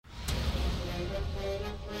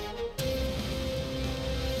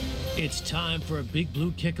It's time for a Big Blue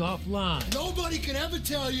Kickoff Live. Nobody can ever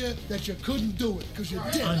tell you that you couldn't do it, because you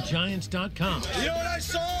did. On Giants.com. You know what I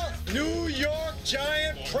saw? New York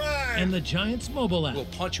Giant pride. And the Giants mobile app. We'll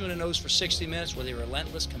punch you in the nose for 60 minutes with a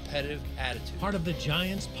relentless competitive attitude. Part of the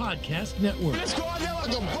Giants Podcast Network. Let's go out there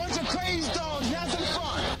like a bunch of crazy dogs. Have some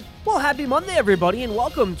fun. Well, happy Monday, everybody, and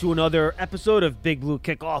welcome to another episode of Big Blue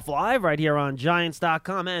Kickoff Live right here on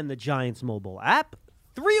Giants.com and the Giants mobile app.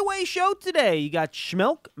 Three-way show today. You got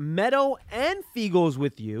Schmelk, Meadow, and Fiegels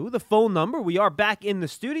with you. The phone number, we are back in the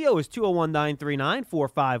studio, is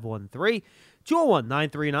 201-939-4513.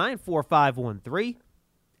 201-939-4513.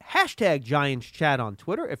 Hashtag Giants Chat on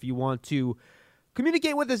Twitter. If you want to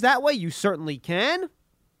communicate with us that way, you certainly can.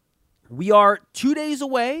 We are 2 days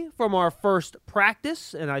away from our first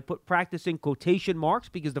practice, and I put practice in quotation marks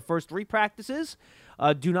because the first three practices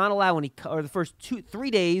do not allow any, or the first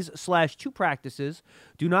 3 days / 2 practices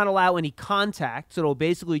do not allow any contact. So it'll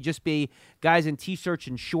basically just be guys in t-shirts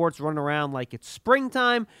and shorts running around like it's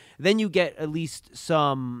springtime. Then you get at least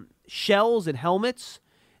some shells and helmets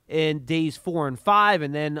in days 4 and 5,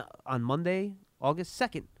 and then on Monday, August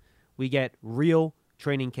 2nd, we get real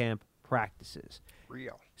training camp practices.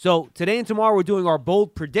 Real. So today and tomorrow we're doing our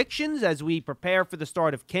bold predictions as we prepare for the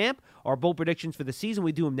start of camp. Our bold predictions for the season,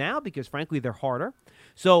 we do them now because, frankly, they're harder.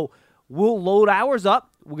 So we'll load ours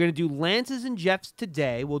up. We're going to do Lance's and Jeff's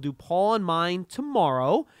today. We'll do Paul and mine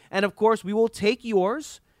tomorrow. And, of course, we will take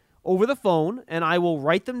yours over the phone, and I will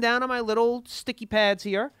write them down on my little sticky pads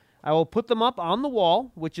here. I will put them up on the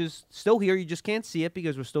wall, which is still here. You just can't see it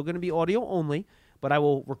because we're still going to be audio only. But I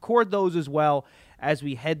will record those as well as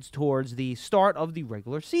we head towards the start of the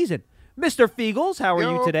regular season. Mr. Fiegels, how are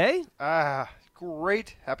you today?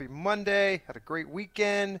 Great. Happy Monday. Had a great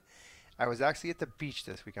weekend. I was actually at the beach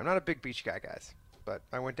this week. I'm not a big beach guy, guys, but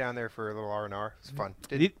I went down there for a little R&R. It was fun.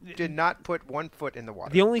 Did not put 1 foot in the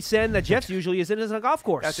water. The only sand that Jeff's usually is in is a golf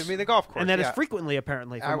course. That's me, the golf course. And that is frequently,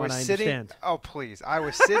 apparently, from what I understand. Oh, please. I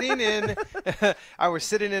was sitting in I was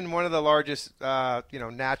sitting in one of the largest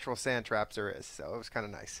natural sand traps there is. So it was kind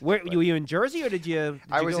of nice. Were you in Jersey or did you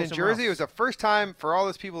I was in Jersey. Else? It was the first time for all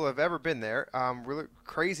those people who have ever been there. Really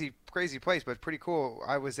crazy place, but pretty cool.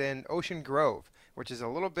 I was in Ocean Grove, which is a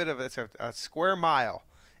little bit of a square mile,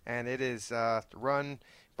 and it is run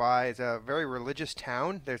by it's a very religious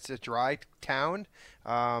town. It's a dry town,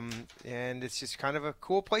 and it's just kind of a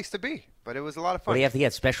cool place to be. But it was a lot of fun. Well, do you have to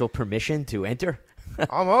get special permission to enter?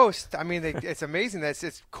 Almost. I mean, it's amazing that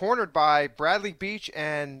it's cornered by Bradley Beach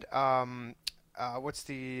and what's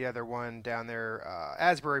the other one down there?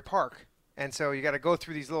 Asbury Park. And so you got to go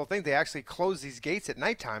through these little things. They actually close these gates at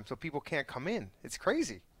nighttime so people can't come in. It's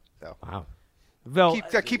crazy. So wow. Well,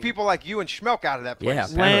 keep people like you and Schmelk out of that place. Yeah,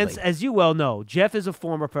 Lance, as you well know, Jeff is a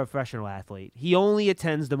former professional athlete. He only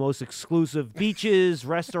attends the most exclusive beaches,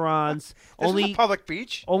 restaurants. This is a public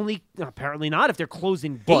beach. Only apparently not if they're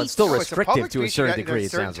closing gates. Well, it's still No, restrictive to a certain degree.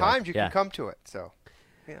 Certain it sounds times like. you can come to it. So,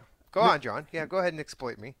 yeah. Go on, John. Yeah, go ahead and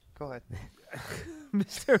exploit me. Go ahead.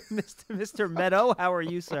 Mr. Meadow, how are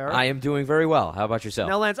you, sir? I am doing very well. How about yourself?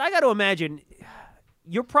 Now, Lance, I got to imagine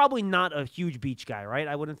you're probably not a huge beach guy, right?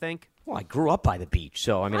 I wouldn't think. Well, I grew up by the beach,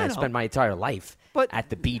 so I know. spent my entire life at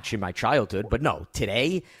the beach in my childhood. But no,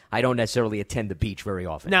 today I don't necessarily attend the beach very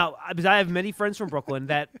often. Now, because I have many friends from Brooklyn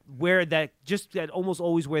that almost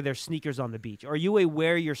always wear their sneakers on the beach. Are you a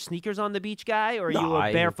wear your sneakers on the beach guy, or are you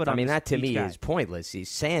a barefoot on the beach guy? that to me is pointless. The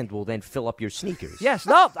sand will then fill up your sneakers. Yes,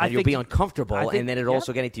 no, and you'll be uncomfortable, and then it'll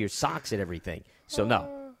also get into your socks and everything. So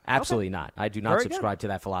no. Absolutely not. I do not subscribe to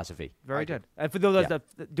that philosophy. Very good. And for those that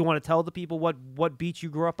do you want to tell the people what beach you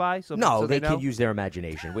grew up by? No, they know? can use their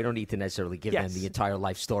imagination. We don't need to necessarily give them the entire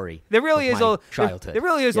life story. There really is childhood. There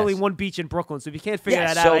really is only one beach in Brooklyn, so if you can't figure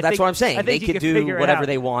that out, so that's what I'm saying. They can do whatever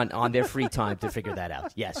they want on their free time to figure that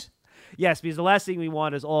out. Yes. Yes, because the last thing we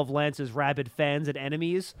want is all of Lance's rabid fans and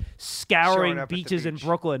enemies scouring beaches in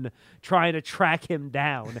Brooklyn trying to track him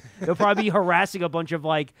down. They'll probably be harassing a bunch of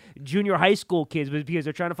junior high school kids because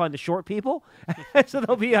they're trying to find the short people. So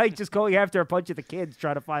they'll be just going after a bunch of the kids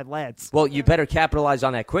trying to find Lance. Well, you better capitalize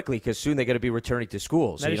on that quickly because soon they're going to be returning to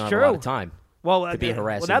school, so you don't have a lot of time. Well, to be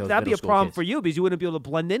harassing that'd be a problem kids. For you because you wouldn't be able to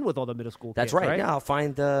blend in with all the middle school That's kids. Right. Yeah, I'll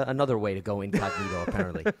find another way to go incognito,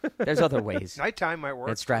 apparently. There's other ways. Nighttime might work.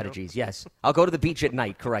 And strategies, yes. I'll go to the beach at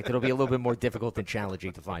night, correct. It'll be a little bit more difficult and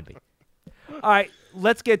challenging to find me. All right,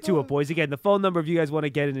 let's get to it, boys. Again, the phone number if you guys want to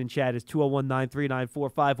get in chat is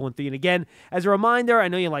 201-939-4513. And again, as a reminder, I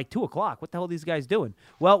know you're like, 2 o'clock. What the hell are these guys doing?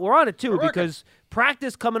 Well, we're on at 2 because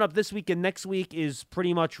practice coming up this week and next week is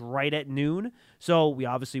pretty much right at noon. So we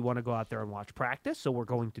obviously want to go out there and watch practice, so we're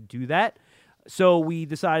going to do that. So we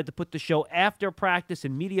decided to put the show after practice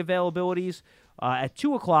and media availabilities at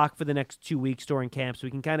 2 o'clock for the next 2 weeks during camp, so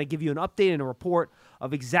we can kind of give you an update and a report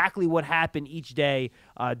of exactly what happened each day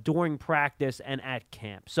during practice and at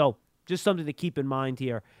camp. So just something to keep in mind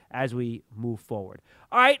here as we move forward.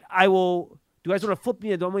 All right, I will. Do you guys want to flip me?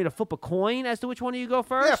 Do you want me to flip a coin as to which one of you go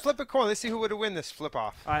first? Yeah, flip a coin. Let's see who would win this flip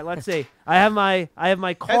off. All right, let's see. I have my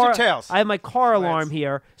car. Heads or tails? I have my car alarm Lance.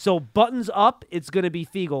 here. So buttons up, it's going to be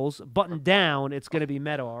Fiegels. Button down, it's going to be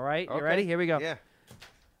Meadow. All right, you Okay. ready? Here we go. Yeah.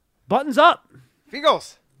 Buttons up.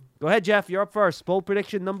 Fiegels. Go ahead, Jeff. You're up first. Bold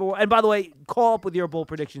prediction number 1. And by the way, call up with your bold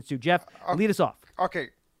predictions too. Jeff, lead us off. Okay.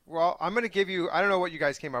 Well, I'm going to give you, I don't know what you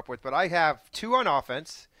guys came up with, but I have 2 on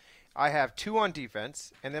offense, I have 2 on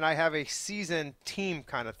defense, and then I have a season team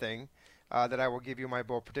kind of thing that I will give you my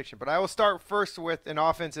bold prediction. But I will start first with an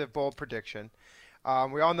offensive bold prediction.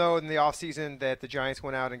 We all know in the offseason that the Giants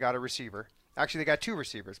went out and got a receiver. Actually, they got 2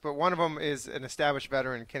 receivers, but one of them is an established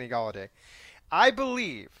veteran, Kenny Golladay. I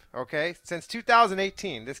believe, okay, since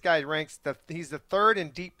 2018, this guy ranks, he's the 3rd in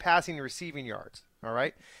deep passing and receiving yards, all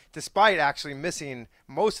right, despite actually missing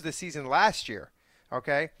most of the season last year,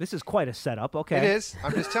 okay? This is quite a setup. Okay. It is.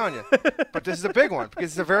 I'm just telling you. But this is a big one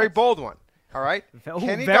because it's a very bold one, all right? Oh,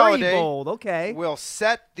 Kenny very Golladay bold. Okay. will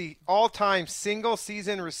set the all-time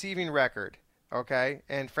single-season receiving record, okay,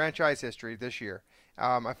 in franchise history this year.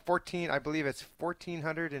 I believe it's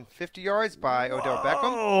 1,450 yards by Odell Beckham.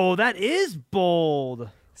 Oh, that is bold.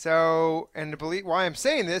 So, and why I'm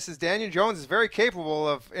saying this is Daniel Jones is very capable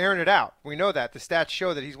of airing it out. We know that. The stats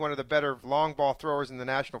show that he's one of the better long ball throwers in the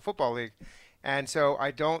National Football League. And so I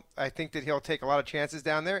think that he'll take a lot of chances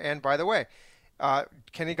down there. And by the way,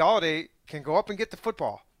 Kenny Golladay can go up and get the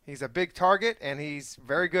football. He's a big target, and he's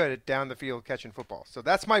very good at down the field catching football. So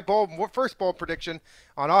that's my first bold prediction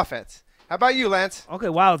on offense. How about you, Lance? Okay,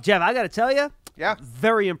 wow, Jeff, I got to tell you, Yeah.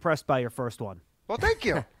 very impressed by your first one. Well, thank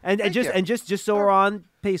you. And just so we're on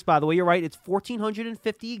pace, by the way, you're right. It's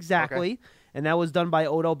 1,450 exactly, and that was done by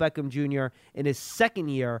Odell Beckham Jr. in his second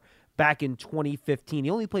year back in 2015. He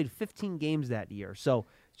only played 15 games that year, so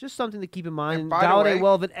just something to keep in mind. And by the way,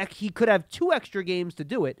 Golladay, he could have 2 extra games to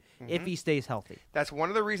do it if he stays healthy. That's one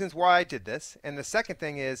of the reasons why I did this. And the second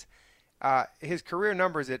thing is his career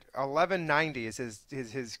numbers at 1190 is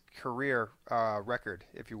his career record,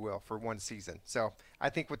 if you will, for one season. So I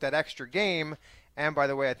think with that extra game, and by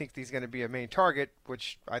the way, I think he's going to be a main target,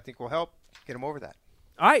 which I think will help get him over that.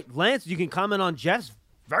 All right, Lance, you can comment on Jeff's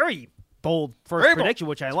very bold first prediction,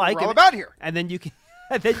 which I That's like. what we're all about here. And then you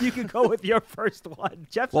can go with your first one.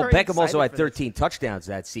 Jeff's Well, very Beckham also excited had for 13 touchdowns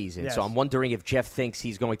that season, Yes. so I'm wondering if Jeff thinks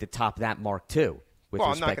he's going to top that mark too. With Well,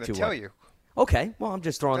 I'm respect not going to to tell you. Okay, well, I'm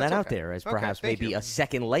just throwing That's that out okay. there as Okay, perhaps thank maybe you. a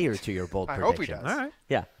second layer to your bold I prediction. hope he does. All right.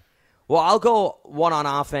 Yeah. Well, I'll go one on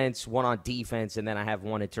offense, one on defense, and then I have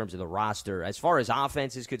one in terms of the roster. As far as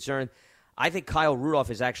offense is concerned, I think Kyle Rudolph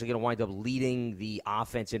is actually going to wind up leading the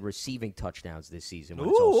offense in receiving touchdowns this season when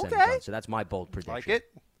it's all said and okay. done. So that's my bold prediction. Like it?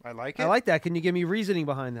 I like it. I like that. Can you give me reasoning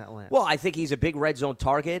behind that, Lance? Well, I think he's a big red zone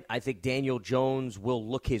target. I think Daniel Jones will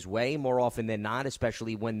look his way more often than not,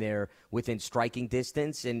 especially when they're within striking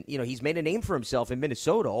distance. And, he's made a name for himself in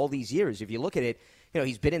Minnesota all these years. If you look at it,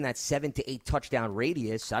 he's been in that 7 to 8 touchdown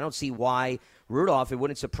radius. I don't see why Rudolph, it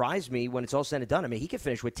wouldn't surprise me when it's all said and done. I mean, he could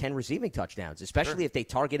finish with 10 receiving touchdowns, especially if they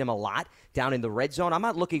target him a lot down in the red zone. I'm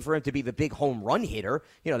not looking for him to be the big home run hitter.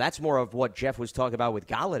 That's more of what Jeff was talking about with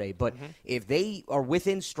Golladay. But if they are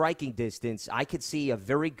within striking distance, I could see a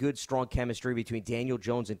very good, strong chemistry between Daniel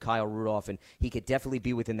Jones and Kyle Rudolph, and he could definitely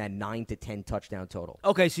be within that 9 to 10 touchdown total.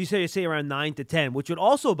 Okay, so you say around 9 to 10, which would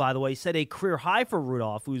also, by the way, set a career high for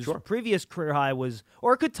Rudolph, whose previous career high was,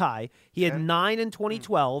 or it could tie. He had 9 in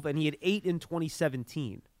 2012, and he had 8 in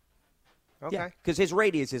 2017. Okay. Yeah, because his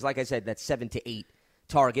radius is, like I said, that 7 to 8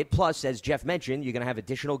 target. Plus, as Jeff mentioned, you're going to have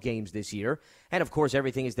additional games this year. And, of course,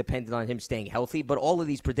 everything is dependent on him staying healthy. But all of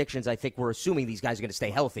these predictions, I think we're assuming these guys are going to stay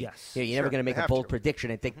healthy. Yes. You're never going to make a bold prediction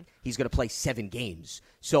and think he's going to play 7 games.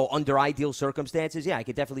 So under ideal circumstances, I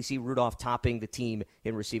could definitely see Rudolph topping the team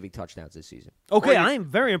in receiving touchdowns this season. Okay, I am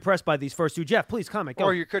very impressed by these first 2. Jeff, please comment. Go.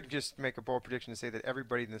 Or you could just make a bold prediction and say that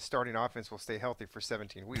everybody in the starting offense will stay healthy for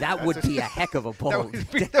 17 weeks. That would be a heck of a bold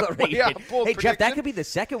would be declaration. a bold Hey, Jeff, that prediction. could be the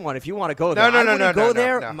second one if you want to go there. No, I wouldn't go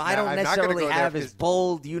there. no. I don't I'm not gonna necessarily go there have as because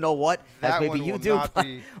bold, as that maybe one you will do. not But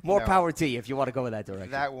be- more no. power to you if you want to go in that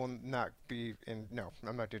direction. That will not be in. No,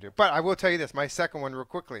 I'm not going to do it. But I will tell you this. My second one, real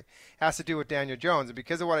quickly, has to do with Daniel Jones. And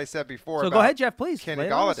because of what I said before So about go ahead, Jeff, please. Kenny Lay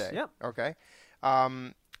it on us. Golladay. Yep. Okay.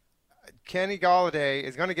 Kenny Golladay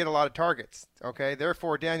is going to get a lot of targets. Okay.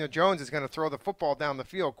 Therefore, Daniel Jones is going to throw the football down the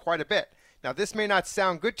field quite a bit. Now, this may not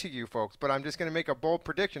sound good to you folks, but I'm just going to make a bold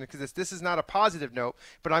prediction because this is not a positive note,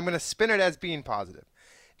 but I'm going to spin it as being positive.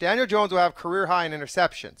 Daniel Jones will have career high in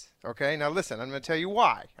interceptions. Okay, now listen, I'm going to tell you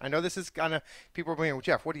why. I know this is kind of, people are being, well,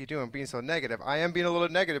 Jeff, what are you doing being so negative? I am being a little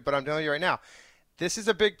negative, but I'm telling you right now, this is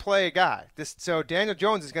a big play guy. So Daniel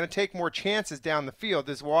Jones is going to take more chances down the field.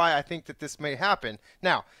 This is why I think that this may happen.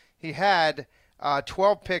 Now, he had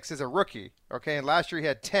 12 picks as a rookie, okay, and last year he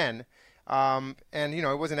had 10. And, he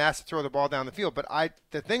wasn't asked to throw the ball down the field. But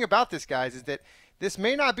the thing about this, guys, is that this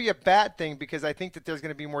may not be a bad thing because I think that there's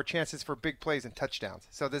going to be more chances for big plays and touchdowns.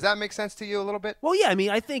 So does that make sense to you a little bit? Well, yeah. I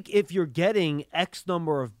mean, I think if you're getting X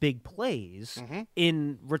number of big plays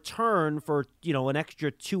in return for, an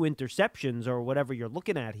extra 2 interceptions or whatever you're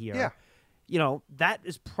looking at here, that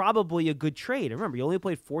is probably a good trade. Remember, you only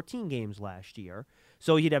played 14 games last year,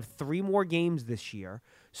 so you'd have 3 more games this year.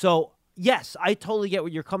 So, yes, I totally get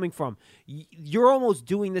where you're coming from. You're almost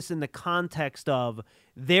doing this in the context of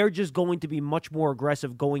they're just going to be much more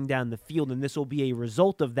aggressive going down the field, and this will be a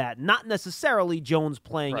result of that, not necessarily Jones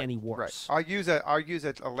playing any worse. Right. I'll use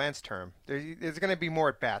a Lance term. There's going to be more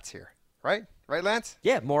at-bats here, right? Right, Lance?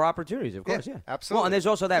 Yeah, more opportunities, of course, yeah. Absolutely. Well, and there's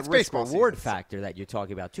also that risk-reward factor that you're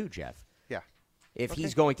talking about too, Jeff. Yeah. If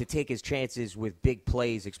he's going to take his chances with big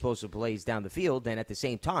plays, explosive plays down the field, then at the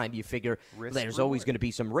same time you figure there's always going to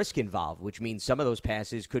be some risk involved, which means some of those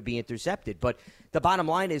passes could be intercepted. But the bottom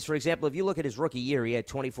line is, for example, if you look at his rookie year, he had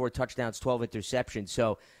 24 touchdowns, 12 interceptions.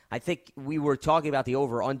 So I think we were talking about the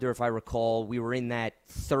over-under, if I recall. We were in that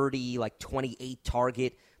 28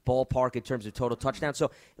 target ballpark in terms of total touchdowns. So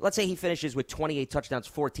let's say he finishes with 28 touchdowns,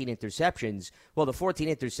 14 interceptions. Well, the 14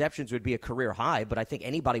 interceptions would be a career high, but I think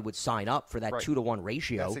anybody would sign up for that 2-to-1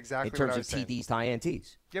 ratio. That's exactly in terms what I of was saying. TDs to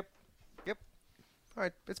INTs. Yep. All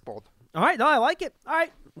right, it's bold. All right, no, I like it. All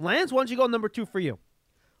right, Lance, why don't you go number 2 for you?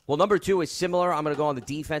 Well, number 2 is similar. I'm going to go on the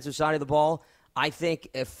defensive side of the ball. I think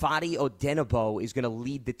Fadi Odenigbo is going to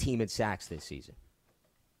lead the team in sacks this season.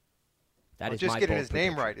 That is just my getting bold his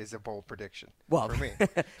prediction. name right is a bold prediction for me.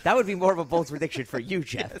 That would be more of a bold prediction for you,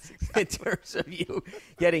 Jeff, Yes, exactly. in terms of you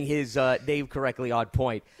getting his name correctly on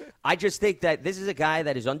point. I just think that this is a guy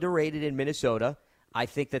that is underrated in Minnesota. I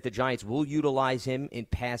think that the Giants will utilize him in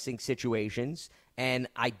passing situations, and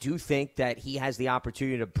I do think that he has the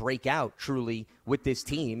opportunity to break out truly with this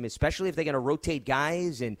team, especially if they're going to rotate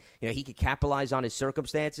guys and he could capitalize on his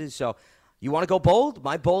circumstances. So you want to go bold?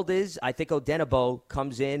 My bold is I think Odenigbo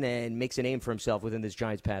comes in and makes a name for himself within this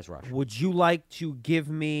Giants pass rush. Would you like to give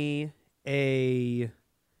me a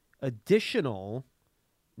additional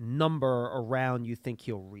number around you think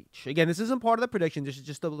he'll reach? Again, this isn't part of the prediction. This is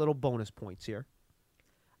just a little bonus points here.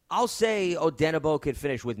 I'll say Odenigbo could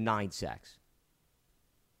finish with 9 sacks.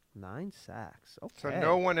 9 sacks. Okay. So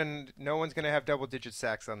no one's going to have double-digit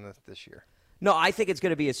sacks on this year. No, I think it's going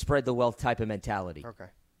to be a spread the wealth type of mentality. Okay.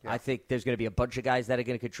 Yeah. I think there's going to be a bunch of guys that are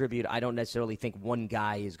going to contribute. I don't necessarily think one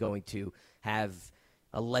guy is going to have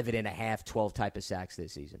 11.5, 12 type of sacks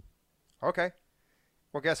this season. Okay.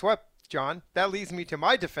 Well, guess what, John? That leads me to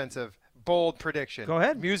my defensive bold prediction. Go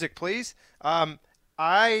ahead. Music, please.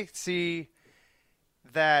 I see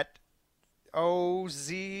that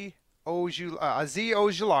Azeez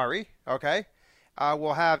Ojulari, okay,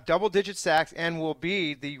 will have double-digit sacks and will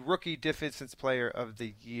be the rookie defensive player of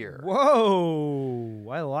the year. Whoa,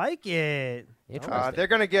 I like it. Interesting. They're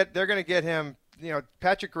gonna get him.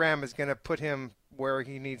 Patrick Graham is gonna put him where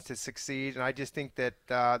he needs to succeed, and I just think that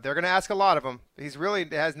they're gonna ask a lot of him. He's really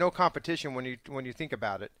has no competition when you think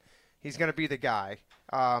about it. He's gonna be the guy,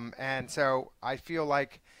 and so I feel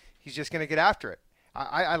like he's just gonna get after it.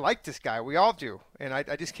 I like this guy. We all do, and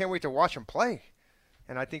I just can't wait to watch him play.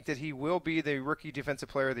 And I think that he will be the rookie defensive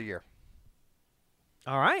player of the year.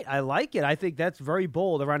 All right, I like it. I think that's very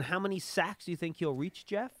bold. Around how many sacks do you think he'll reach,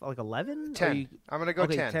 Jeff? Like 11? 10. I'm going to go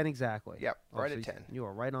 10. 10 exactly. Yep, right so at 10. You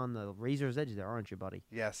are right on the razor's edge there, aren't you, buddy?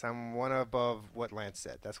 Yes, I'm one above what Lance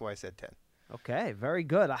said. That's why I said 10. Okay, very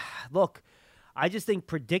good. Look, I just think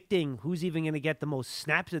predicting who's even going to get the most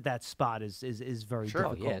snaps at that spot is very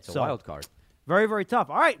difficult. Oh, yeah, it's a wild card. Very, very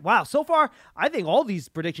tough. All right, wow. So far, I think all these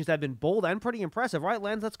predictions have been bold and pretty impressive. All right,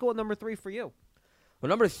 Lance, let's go with number 3 for you. Well,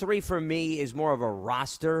 number 3 for me is more of a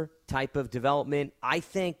roster type of development. I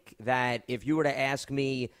think that if you were to ask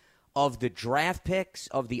me of the draft picks,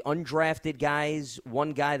 of the undrafted guys,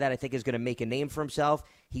 one guy that I think is going to make a name for himself,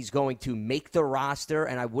 he's going to make the roster,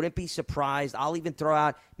 and I wouldn't be surprised. I'll even throw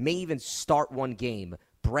out, may even start one game,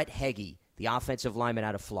 Brett Heggie, the offensive lineman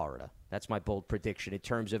out of Florida. That's my bold prediction in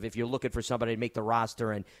terms of if you're looking for somebody to make the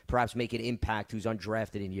roster and perhaps make an impact who's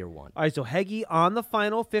undrafted in year 1. All right, so Heggie on the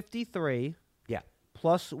final 53. Yeah.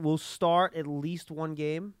 Plus will start at least one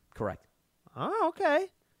game. Correct. Oh, okay.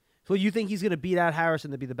 So you think he's going to beat out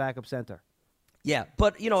Harrison to be the backup center? Yeah,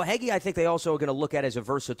 but, Heggie, I think they also are going to look at as a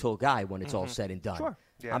versatile guy when it's all said and done. Sure.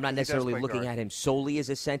 Yeah, I'm not he does necessarily play looking guard. at him solely as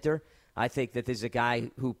a center. I think that there's a guy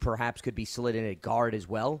who perhaps could be slid in at guard as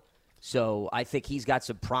well. So I think he's got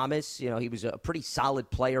some promise. He was a pretty solid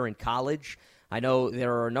player in college. I know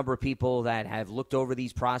there are a number of people that have looked over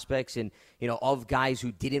these prospects and, of guys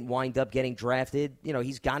who didn't wind up getting drafted,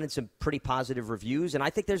 he's gotten some pretty positive reviews. And I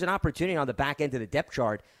think there's an opportunity on the back end of the depth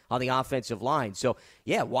chart on the offensive line. So,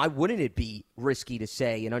 yeah, why wouldn't it be risky to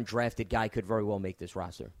say an undrafted guy could very well make this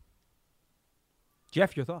roster?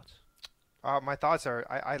 Jeff, your thoughts? My thoughts are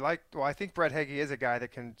I think Brett Heggie is a guy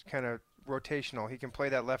that can kind of rotational. He can play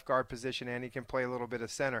that left guard position and he can play a little bit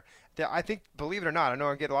of center. I think, believe it or not, I know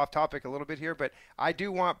I'm getting off topic a little bit here, but I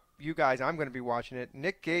do want you guys, I'm going to be watching it.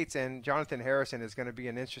 Nick Gates and Jonathan Harrison is going to be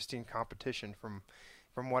an interesting competition from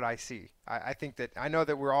what I see. I think that I know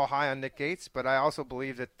that we're all high on Nick Gates, but I also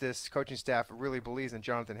believe that this coaching staff really believes in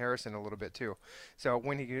Jonathan Harrison a little bit too. So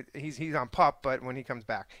when he's on PUP, but when he comes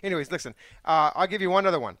back. Anyways, listen, I'll give you one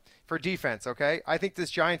other one for defense, okay? I think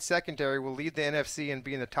this Giants secondary will lead the NFC and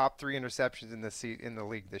be in the top 3 interceptions in the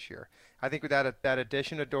league this year. I think with that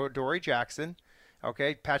addition of Dory Jackson,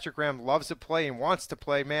 okay, Patrick Graham loves to play and wants to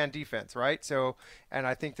play man defense, right? So, and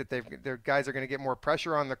I think that their guys are going to get more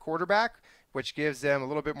pressure on the quarterback, which gives them a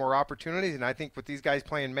little bit more opportunities. And I think with these guys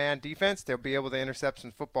playing man defense, they'll be able to intercept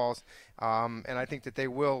some footballs. And I think that they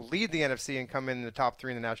will lead the NFC and come in the top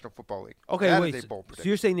 3 in the National Football League. Okay, that wait. is a bold So prediction.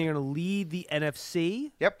 you're saying they're going to lead the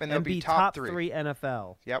NFC? Yep, and they'll be top 3.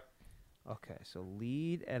 NFL. Yep. Okay, so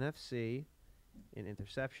lead NFC in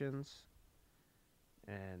interceptions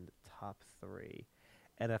and top 3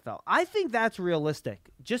 NFL. I think that's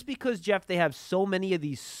realistic. Just because, Jeff, they have so many of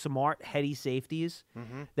these smart, heady safeties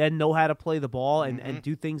that know how to play the ball and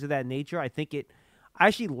do things of that nature. I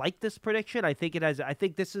actually like this prediction. I think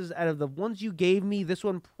this is, out of the ones you gave me, this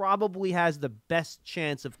one probably has the best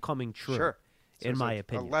chance of coming true. Sure. In my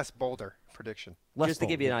opinion. A less bolder prediction. Just to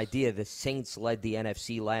give you an idea, the Saints led the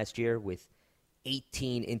NFC last year with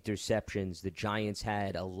 18 interceptions. The Giants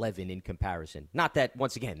had 11 in comparison. Not that,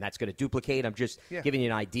 once again, that's going to duplicate. I'm just giving you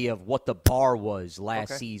an idea of what the bar was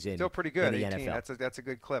last season. Still pretty good. In the 18. NFL. That's a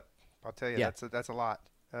good clip. I'll tell you. Yeah. That's a lot.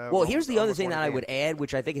 Well, here's the other thing that I would add,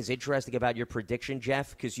 which I think is interesting about your prediction,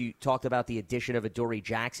 Jeff, because you talked about the addition of Adoree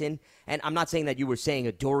Jackson. And I'm not saying that you were saying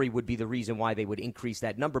Adoree would be the reason why they would increase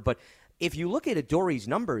that number, but if you look at Adoree's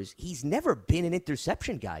numbers, he's never been an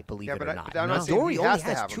interception guy, believe it or not. But I'm not saying Adoree he only has to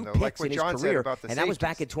has have 2 them, though. picks Like what in his John said career, about the and that was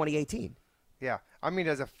back in safeties. 2018. Yeah, I mean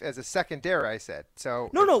as a secondary, I said.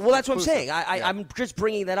 So No, well, that's what I'm inclusive. saying. I'm just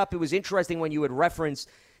bringing that up. It was interesting when you had referenced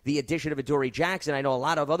the addition of Adoree Jackson. I know a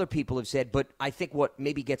lot of other people have said, but I think what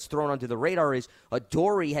maybe gets thrown under the radar is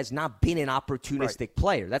Adoree has not been an opportunistic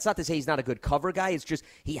player. That's not to say he's not a good cover guy. It's just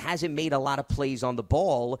he hasn't made a lot of plays on the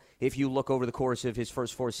ball if you look over the course of his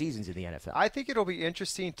first 4 seasons in the NFL. I think it'll be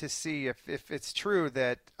interesting to see if it's true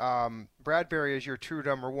that Bradbury is your true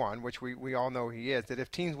number 1, which we all know he is, that if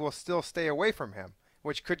teams will still stay away from him,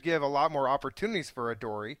 which could give a lot more opportunities for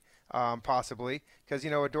Adoree. Possibly, because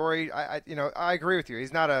Adoree, I agree with you.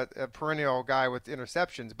 He's not a perennial guy with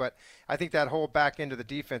interceptions, but I think that whole back end of the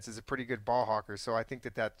defense is a pretty good ball hawker. So I think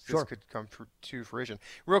that this could come to fruition.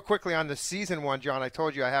 Real quickly on the season one, John, I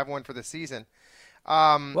told you I have one for the season.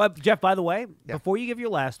 Well, Jeff, by the way, before you give your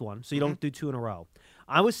last one, so you don't do 2 in a row,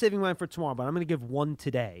 I was saving mine for tomorrow, but I'm going to give one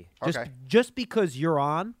today, just because you're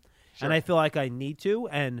on, and I feel like I need to,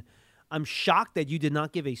 and I'm shocked that you did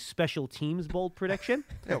not give a special teams bold prediction.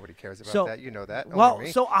 Nobody cares about that. You know that.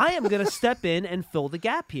 So I am going to step in and fill the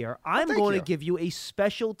gap here. I'm going to give you a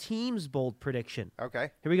special teams bold prediction.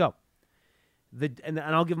 Okay. Here we go. And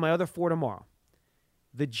I'll give my other 4 tomorrow.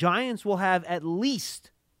 The Giants will have at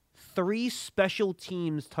least 3 special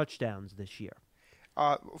teams touchdowns this year.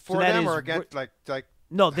 For them or against like?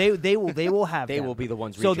 No, they will have. They will be the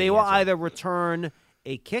ones. So they will either return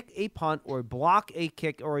a kick, a punt, or block a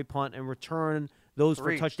kick or a punt and return those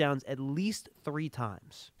 3 for touchdowns at least 3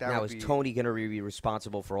 times. Now, is Tony going to be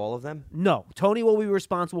responsible for all of them? No. Tony will be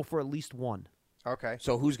responsible for at least 1. Okay.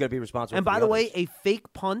 So who's going to be responsible And for by the way, others?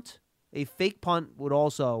 a fake punt would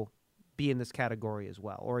also be in this category as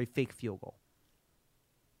well, or a fake field goal.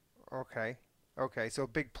 Okay, so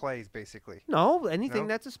big plays, basically. No, anything No?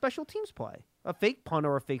 that's a special teams play. A fake punt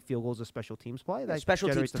or a fake field goal is a special teams play. That special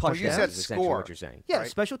teams generates a touchdown you said is essentially score. what you're saying. Yeah, right?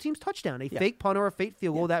 special teams touchdown. A fake punt or a fake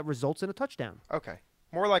field goal that results in a touchdown. Okay.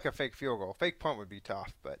 More like a fake field goal. Fake punt would be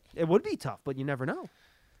tough, but It would be tough, but you never know.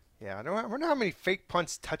 Yeah, I wonder how many fake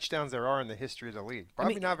punts touchdowns there are in the history of the league.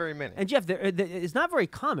 Probably not very many. And Jeff, it's not very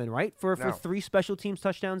common, right, for No. 3 special teams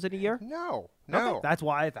touchdowns in a year. No. Okay, that's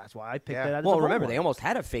why I picked Yeah. that. As Well, a remember, bold they one. almost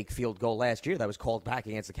had a fake field goal last year that was called back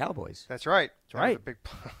against the Cowboys. That's right. That's right. That was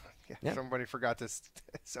a big yeah, Yeah. Somebody forgot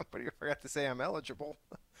to say I'm eligible.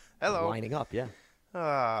 Hello. Lining up, yeah.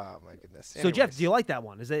 Oh, my goodness. So, Jeff, Anyways. do you like that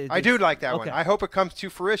one? I do like that one. Okay. I hope it comes to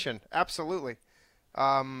fruition. Absolutely.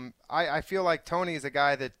 I feel like Tony is a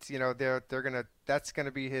guy that they're gonna that's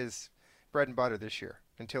gonna be his bread and butter this year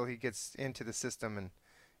until he gets into the system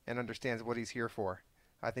and understands what he's here for.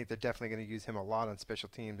 I think they're definitely going to use him a lot on special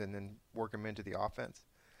teams and then work him into the offense.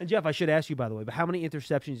 And Jeff, I should ask you, by the way, but how many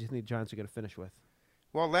interceptions do you think the Giants are going to finish with?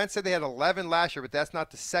 Well, Lance said they had 11 last year, but that's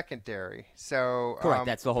not the secondary. So Correct,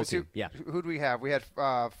 that's the whole let's see, team. Yeah. Who do we have? We had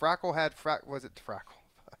Frackle had was it Frackle?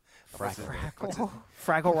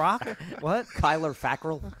 Fraggle Rock? What? Kyler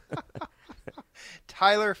Fackrell.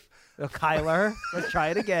 Tyler. Kyler. Let's try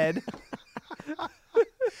it again.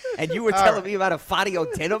 And you were telling me about a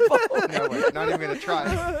Fadio Tenenbaum? No way. Not even going to try.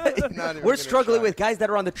 Not even We're gonna struggling try. with guys that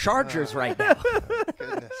are on the Chargers right now.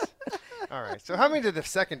 Goodness. All right. So how many did the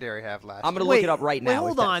secondary have last I'm going to year? look it up right now. Wait, if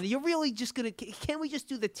hold that's- on. You're really just going to – can't we just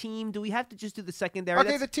do the team? Do we have to just do the secondary?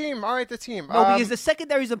 Okay, That's- the team. All right, the team. No, because the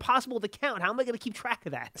secondary is impossible to count. How am I going to keep track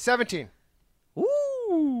of that? 17.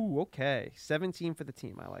 Ooh, okay. 17 for the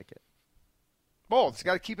team. I like it. Bold. It's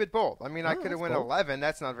got to keep it bold. I mean, I Oh, could have that's went bold. 11.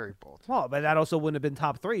 That's not very bold. Well, but that also wouldn't have been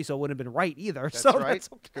top 3, so it wouldn't have been right either. That's so right. that's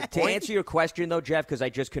okay. Good To point. answer your question, though, Jeff, because I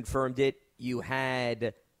just confirmed it, you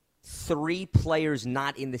had 3 players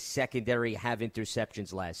not in the secondary have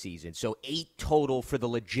interceptions last season. So 8 total for the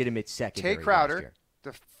legitimate secondary. Tay last Crowder, year.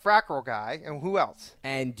 the Frackrell guy, and who else?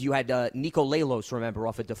 And you had Nico Lalos, remember,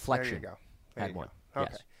 off a deflection. There you go. There Had you one. go. Okay.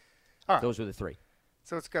 Yes. All right. Those were the 3.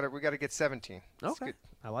 So we got to get 17. That's Okay. good.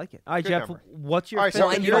 I like it. All right, Good Jeff, number. what's your All right, so fifth Well,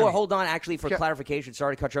 and and you know your- what? Hold on. Actually, for Yeah. clarification,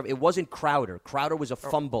 sorry to cut you off. It wasn't Crowder. Crowder was a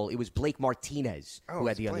fumble. It was Blake Martinez Oh, who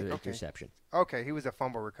had it's the other Blake, okay. interception. Okay, he was a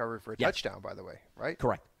fumble recovery for a Yes. touchdown, by the way, right?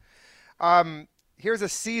 Correct. Here's a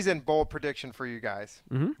season bold prediction for you guys.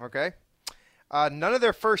 Mm-hmm. Okay? None of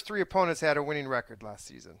their first 3 opponents had a winning record last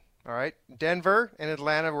season. All right? Denver and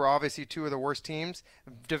Atlanta were obviously 2 of the worst teams.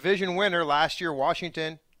 Division winner last year,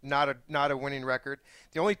 Washington, not a winning record.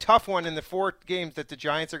 The only tough one in the 4 games that the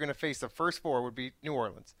Giants are going to face, the first 4, would be New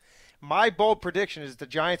Orleans. My bold prediction is the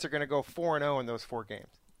Giants are going to go 4-0 in those 4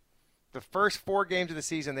 games. The first 4 games of the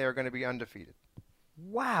season, they are going to be undefeated.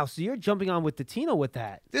 Wow, so you're jumping on with Tino with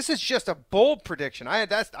that. This is just a bold prediction. I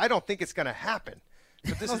don't think it's going to happen.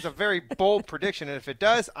 But this is a very bold prediction, and if it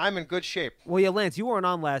does, I'm in good shape. Well, yeah, Lance, you weren't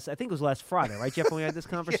on last. I think it was last Friday, right, Jeff? When we had this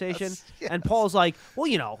conversation, Yes. and Paul's like, "Well,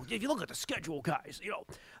 if you look at the schedule, guys,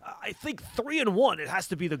 I think 3-1 it has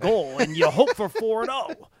to be the goal, and you hope for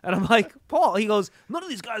 4-0." And I'm like, Paul. He goes, "None of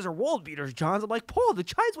these guys are world beaters, Johns." I'm like, Paul, the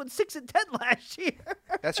Giants went 6-10 last year.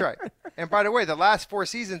 That's right. And by the way, the last 4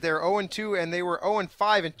 seasons, they're 0-2, and they were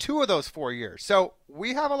 0-5 in 2 of those 4 years. So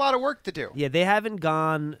we have a lot of work to do. Yeah, they haven't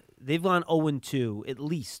gone. They've gone 0-2 at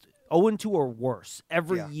least. 0-2 or worse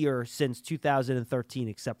every Yeah. year since 2013,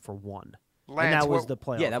 except for 1. Lance, and that was what- the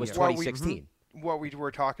playoff. Yeah, that was year. 2016. What we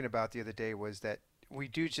were talking about the other day was that we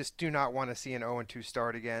do not want to see an 0-2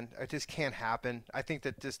 start again. It just can't happen. I think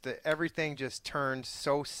that everything just turns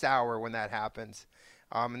so sour when that happens,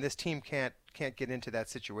 and this team can't get into that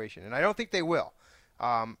situation. And I don't think they will.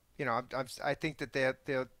 I think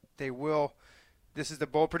that they will. This is the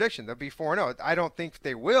bold prediction. They'll be 4-0. I don't think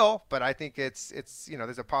they will, but I think it's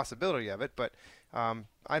there's a possibility of it. But I'm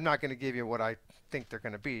not going to give you what I think they're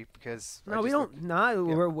going to be because No, we don't. No,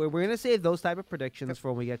 Yeah. we're going to save those type of predictions for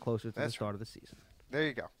when we get closer to the That's start of the season. There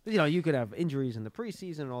you go. You could have injuries in the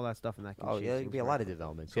preseason and all that stuff, and that can Oh, change yeah, there things could be a very lot of quickly.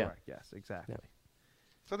 developments. Correct. Yes, exactly.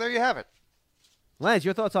 So there you have it. Lance,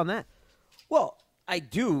 your thoughts on that? Well, I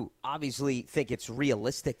do obviously think it's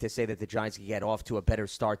realistic to say that the Giants can get off to a better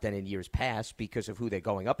start than in years past because of who they're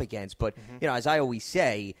going up against. But, as I always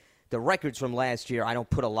say, the records from last year, I don't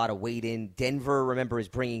put a lot of weight in. Denver, remember, is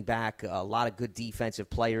bringing back a lot of good defensive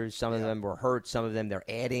players. Some of them were hurt. Some of them they're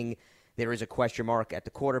adding. There is a question mark at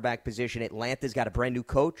the quarterback position. Atlanta's got a brand-new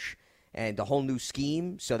coach and a whole new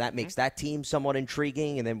scheme, so that makes that team somewhat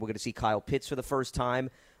intriguing. And then we're going to see Kyle Pitts for the first time.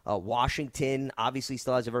 Washington obviously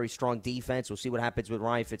still has a very strong defense. We'll see what happens with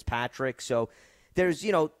Ryan Fitzpatrick. So there's,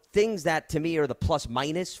 things that, to me, are the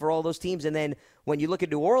plus-minus for all those teams. And then when you look at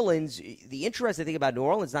New Orleans, the interesting thing about New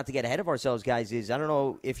Orleans, not to get ahead of ourselves, guys, is I don't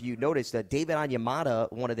know if you noticed that David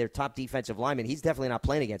Onyemata, one of their top defensive linemen, he's definitely not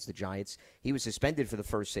playing against the Giants. He was suspended for the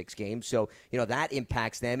first 6 games. So, that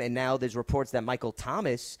impacts them. And now there's reports that Michael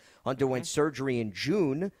Thomas underwent surgery in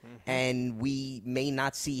June, and we may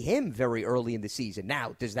not see him very early in the season.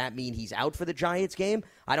 Now, does that mean he's out for the Giants game?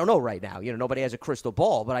 I don't know right now. Nobody has a crystal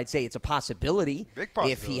ball, but I'd say it's a possibility, Big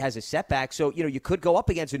possibility. if he has a setback. So, you could go up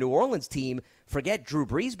against a New Orleans team. Forget Drew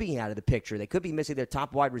Brees being out of the picture. They could be missing their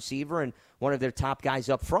top wide receiver and one of their top guys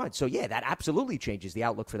up front. So, yeah, that absolutely changes the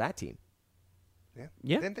outlook for that team.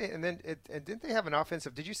 Yeah. Didn't they have an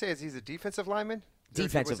offensive? Did you say he's a defensive lineman?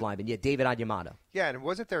 Defensive lineman, yeah, David Onyemata. Yeah, and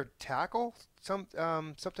wasn't their tackle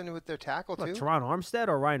something with their tackle too? What, Teron Armstead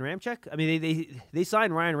or Ryan Ramczyk? I mean, they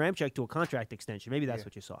signed Ryan Ramczyk to a contract extension. Maybe that's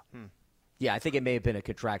what you saw. Yeah, I think it may have been a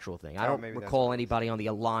contractual thing. I don't maybe that's recall anybody on the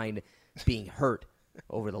line being hurt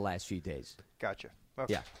over the last few days. Gotcha.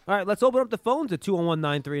 Okay. Yeah. All right, let's open up the phones at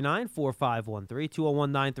 201-939-4513,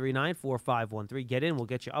 201-939-4513. Get in. We'll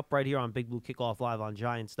get you up right here on Big Blue Kickoff Live on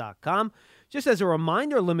Giants.com. Just as a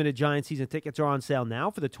reminder, limited Giants season tickets are on sale now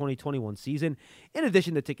for the 2021 season. In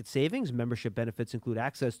addition to ticket savings, membership benefits include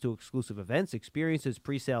access to exclusive events, experiences,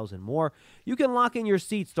 pre-sales, and more. You can lock in your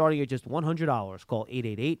seats starting at just $100. Call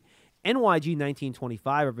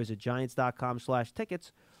 888-NYG-1925 or visit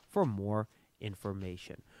Giants.com/tickets for more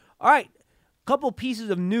information. All right. Couple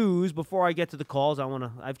pieces of news before I get to the calls. I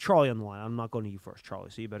have Charlie on the line. I'm not going to you first,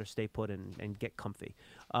 Charlie, so you better stay put and get comfy.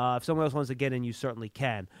 If someone else wants to get in, you certainly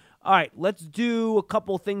can. All right, let's do a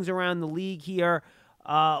couple things around the league here.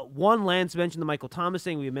 One, Lance mentioned the Michael Thomas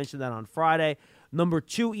thing. We mentioned that on Friday. Number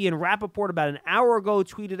 2, Ian Rappaport about an hour ago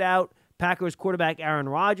tweeted out Packers quarterback Aaron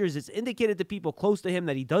Rodgers. It's indicated to people close to him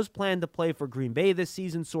that he does plan to play for Green Bay this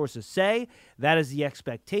season, sources say. That is the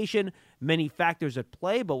expectation. Many factors at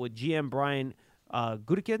play, but with GM Brian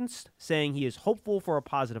Gutekunst saying he is hopeful for a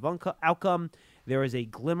positive outcome, there is a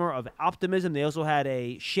glimmer of optimism. They also had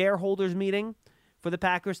a shareholders meeting for the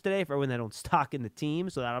Packers today for everyone that owns stock in the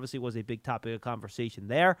team, so that obviously was a big topic of conversation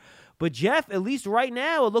there. But, Jeff, at least right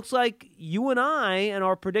now, it looks like you and I and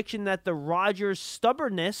our prediction that the Rodgers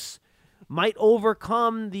stubbornness might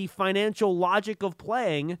overcome the financial logic of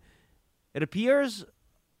playing. It appears,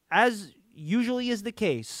 as usually is the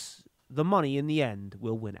case, the money in the end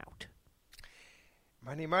will win out.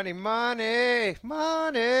 Money, money, money,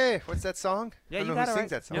 money. What's that song? Yeah, I don't you know got who it sings right.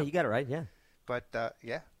 that song. Yeah, you got it right, yeah. But,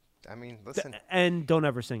 yeah, I mean, listen. And don't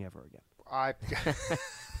ever sing ever again.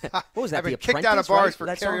 What was that, I've been The kicked out of Apprentice, bars right? for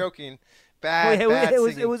That song? karaoke and bad It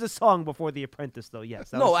singing. was a song before The Apprentice, though, yes.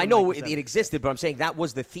 That No, was I from know 1970. it existed, but I'm saying that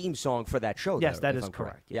was the theme song for that show. Yes, there, that if is I'm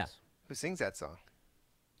correct. Yeah. Yes. Who sings that song?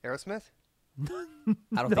 Aerosmith? I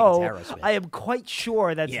don't No, think it's Aerosmith. I am quite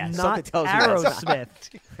sure that's Yeah, not something tells me that's not. Aerosmith.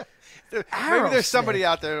 Maybe there's somebody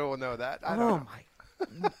out there that will know that. I don't know. My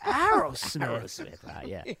Aerosmith. Aerosmith,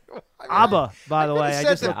 yeah. ABBA, by the way. I said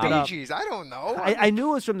just the looked it Bee up. Gees. I don't know. I knew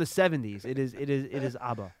it was from the 70s. It is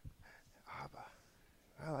ABBA.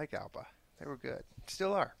 I like ABBA. They were good.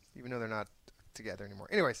 Still are, even though they're not together anymore.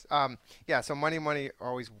 Anyways, yeah. So money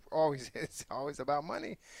always is always about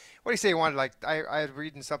money. What do you say? You wanted I had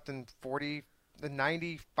reading something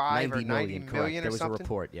 95 or 90 correct. million There or was something. a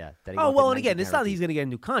report, yeah. That he Oh, wanted well, and 90 again, it's not that he's guaranteed. going to get a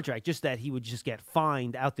new contract, just that he would just get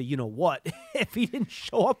fined out the you-know-what if he didn't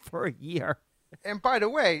show up for a year And by the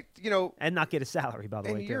way, and not get a salary, by the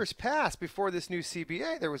in way. too. years past, before this new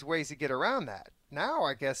CBA, there was ways to get around that. Now,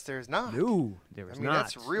 I guess there's not. No, there is I mean, not.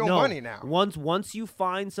 that's real No. money now. Once you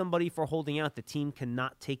find somebody for holding out, the team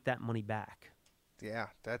cannot take that money back Yeah,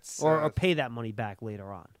 that's or pay that money back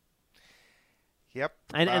later on. Yep.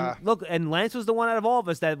 And look, and Lance was the one out of all of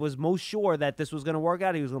us that was most sure that this was going to work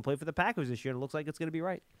out. He was going to play for the Packers this year, and it looks like it's going to be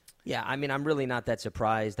right. Yeah, I mean, I'm really not that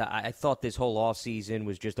surprised. I thought this whole offseason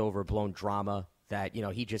was just overblown drama, that,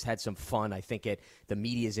 he just had some fun, I think, at the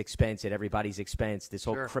media's expense, at everybody's expense, this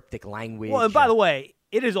whole cryptic language. Well, and by the way,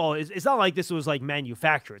 it's not like this was like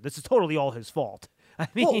manufactured. This is totally all his fault. I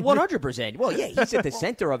mean, well, 100%. Well, yeah, he's at the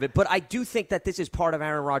center of it, but I do think that this is part of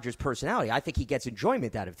Aaron Rodgers' personality. I think he gets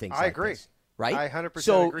enjoyment out of things I like agree. this. Right? I 100%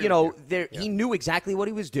 so, agree with you. he knew exactly what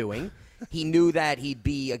he was doing. He knew that he'd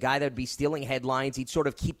be a guy that would be stealing headlines. He'd sort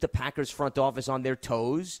of keep the Packers front office on their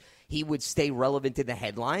toes. He would stay relevant in the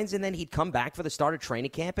headlines, and then he'd come back for the start of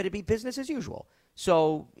training camp, and it'd be business as usual.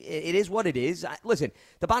 So it is what it is. Listen,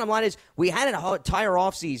 the bottom line is we had an entire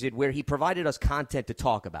offseason where he provided us content to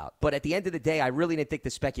talk about. But at the end of the day, I really didn't think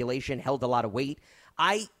the speculation held a lot of weight.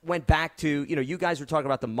 I went back to, you guys were talking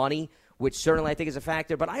about the money, which certainly I think is a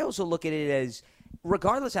factor. But I also look at it as,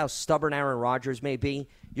 regardless how stubborn Aaron Rodgers may be,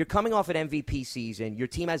 you're coming off an MVP season. Your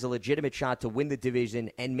team has a legitimate shot to win the division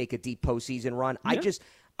and make a deep postseason run. Yeah.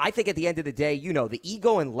 I think at the end of the day, the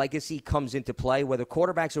ego and legacy comes into play, whether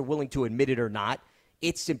quarterbacks are willing to admit it or not.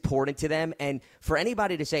 It's important to them. And for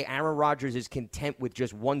anybody to say Aaron Rodgers is content with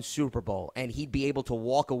just one Super Bowl and he'd be able to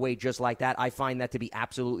walk away just like that, I find that to be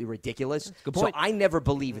absolutely ridiculous. Good point. So I never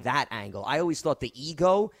believed that angle. I always thought the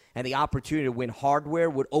ego and the opportunity to win hardware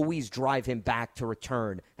would always drive him back to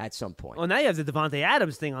return at some point. Well, now you have the Devontae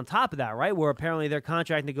Adams thing on top of that, right? Where apparently their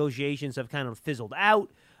contract negotiations have kind of fizzled out.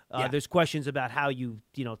 Yeah. There's questions about how you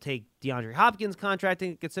take DeAndre Hopkins' contract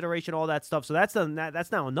into consideration, all that stuff. So that's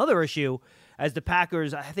now another issue as the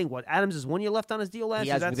Packers, I think, Adams is 1 year left on his deal last?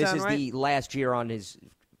 This is the last year on his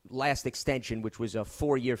last extension, which was a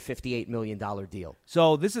 4-year, $58 million deal.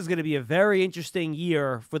 So this is going to be a very interesting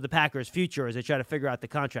year for the Packers' future as they try to figure out the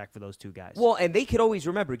contract for those two guys. Well, and they could always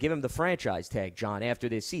give him the franchise tag, John, after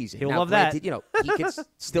this season. He'll now, love granted, that. He could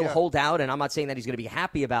still hold out, and I'm not saying that he's going to be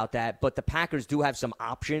happy about that, but the Packers do have some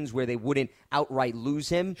options where they wouldn't outright lose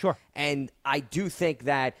him. Sure. And I do think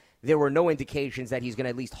that there were no indications that he's going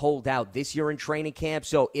to at least hold out this year in training camp.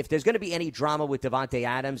 So if there's going to be any drama with Devontae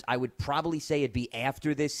Adams, I would probably say it'd be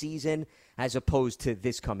after this season as opposed to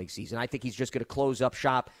this coming season. I think he's just going to close up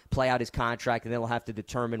shop, play out his contract, and then they'll have to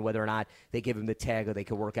determine whether or not they give him the tag or they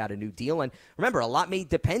can work out a new deal. And remember, a lot may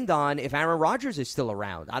depend on if Aaron Rodgers is still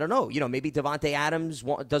around. I don't know. Maybe Devontae Adams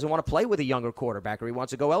doesn't want to play with a younger quarterback or he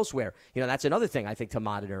wants to go elsewhere. That's another thing I think to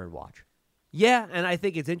monitor and watch. Yeah, and I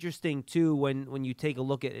think it's interesting, too, when you take a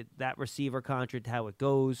look at that receiver contract, how it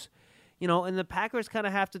goes. And the Packers kind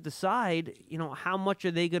of have to decide, how much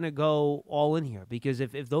are they going to go all in here? Because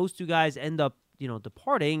if those two guys end up,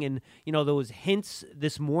 departing, and, there was hints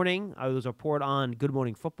this morning, there was a report on Good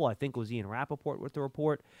Morning Football, I think it was Ian Rappaport with the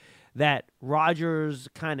report, that Rodgers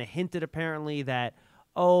kind of hinted apparently that,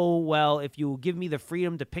 oh, well, if you give me the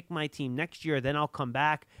freedom to pick my team next year, then I'll come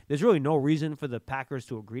back. There's really no reason for the Packers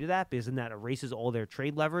to agree to that because then that erases all their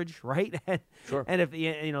trade leverage, right? Sure. And if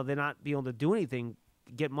they're not being able to do anything,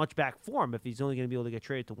 get much back for him if he's only going to be able to get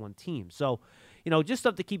traded to one team. So, just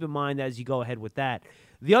stuff to keep in mind as you go ahead with that.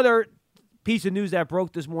 The other piece of news that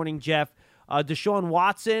broke this morning, Jeff, Deshaun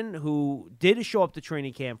Watson, who did show up to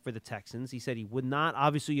training camp for the Texans, he said he would not.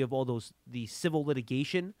 Obviously, you have the civil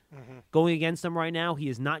litigation going against him right now. He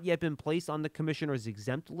has not yet been placed on the commissioner's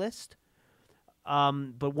exempt list.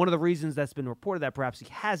 But one of the reasons that's been reported that perhaps he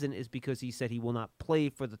hasn't is because he said he will not play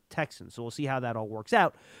for the Texans. So we'll see how that all works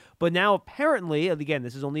out. But now apparently, again,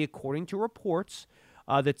 this is only according to reports,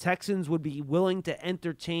 the Texans would be willing to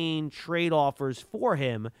entertain trade offers for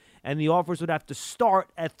him, and the offers would have to start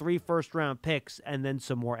at 3 first-round picks and then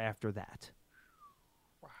some more after that.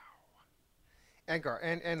 Wow.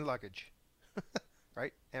 And luggage,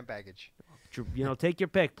 right? And baggage. Take your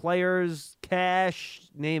pick. Players, cash,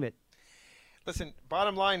 name it. Listen,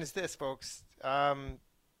 bottom line is this, folks.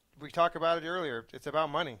 We talked about it earlier. It's about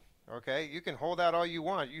money. Okay, you can hold out all you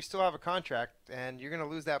want. You still have a contract, and you're going to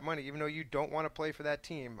lose that money, even though you don't want to play for that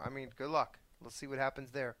team. I mean, good luck. Let's see what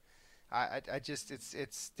happens there. I just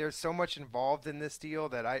there's so much involved in this deal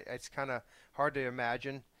that it's kind of hard to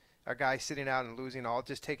imagine a guy sitting out and losing all,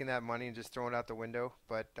 just taking that money and just throwing it out the window.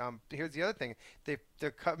 But here's the other thing: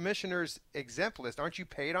 the commissioner's exempt list. Aren't you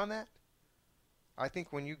paid on that? I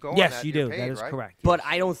think when you go on that, you you're do. Paid, that is right? correct. But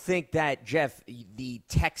I don't think that, Jeff, the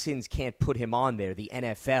Texans can't put him on there. The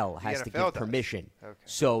NFL has to give permission. Okay.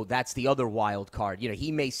 So that's the other wild card.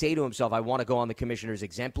 He may say to himself, I want to go on the commissioner's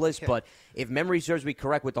exempt list, but if memory serves me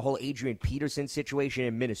correct with the whole Adrian Peterson situation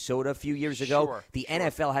in Minnesota a few years ago, the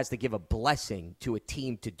NFL has to give a blessing to a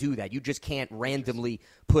team to do that. You just can't randomly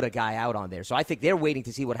put a guy out on there. So I think they're waiting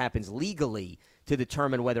to see what happens legally to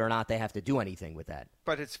determine whether or not they have to do anything with that.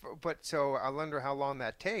 But so I wonder how long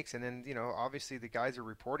that takes, and then obviously the guys are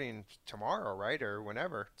reporting tomorrow, right, or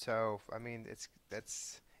whenever. So I mean,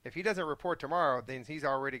 that's if he doesn't report tomorrow, then he's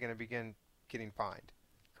already going to begin getting fined,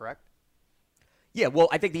 correct? Yeah, well,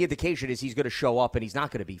 I think the indication is he's going to show up and he's not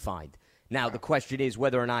going to be fined. Now, the question is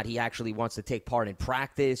whether or not he actually wants to take part in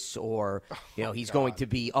practice or, he's going to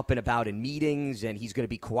be up and about in meetings and he's going to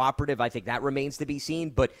be cooperative. I think that remains to be seen.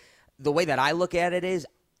 But the way that I look at it is,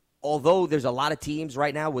 although there's a lot of teams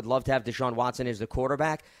right now would love to have Deshaun Watson as the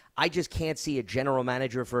quarterback, I just can't see a general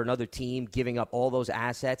manager for another team giving up all those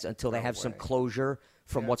assets until they have some closure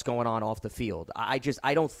from what's going on off the field. I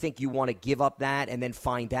don't think you want to give up that and then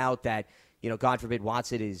find out that, God forbid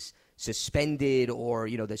Watson is suspended or,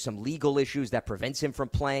 there's some legal issues that prevents him from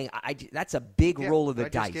playing. That's a big roll of the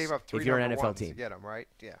dice if you're an NFL team. To get him, right?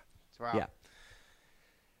 Yeah. Wow. Yeah.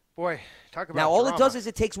 Boy, talk about now, all drama. it does is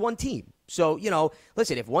it takes one team. So,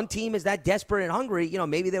 listen, if one team is that desperate and hungry,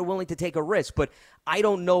 maybe they're willing to take a risk. But I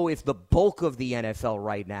don't know if the bulk of the NFL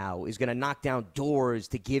right now is going to knock down doors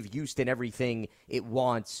to give Houston everything it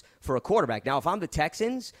wants for a quarterback. Now, if I'm the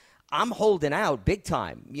Texans, I'm holding out big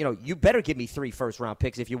time. You better give me 3 first-round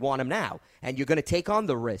picks if you want them now. And you're going to take on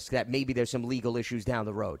the risk that maybe there's some legal issues down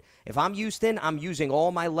the road. If I'm Houston, I'm using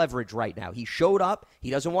all my leverage right now. He showed up. He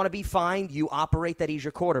doesn't want to be fined. You operate that he's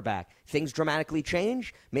your quarterback. Things dramatically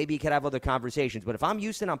change. Maybe you could have other conversations. But if I'm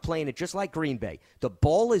Houston, I'm playing it just like Green Bay. The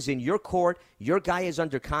ball is in your court. Your guy is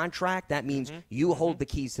under contract. That means you hold the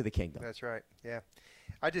keys to the kingdom. That's right. Yeah.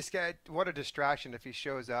 I just get what a distraction if he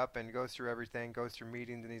shows up and goes through everything, goes through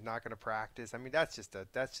meetings, and he's not going to practice. I mean, that's just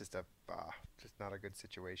not a good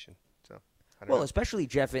situation. So, I don't know. Especially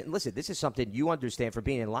Jeff. And listen, this is something you understand from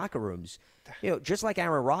being in locker rooms. Just like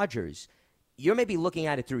Aaron Rodgers, you're maybe looking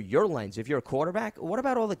at it through your lens. If you're a quarterback, what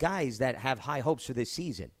about all the guys that have high hopes for this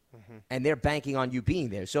season, and they're banking on you being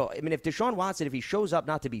there? So, I mean, if Deshaun Watson, if he shows up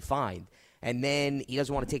not to be fined, and then he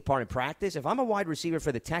doesn't want to take part in practice, if I'm a wide receiver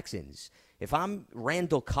for the Texans, if I'm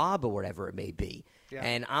Randall Cobb or whatever it may be,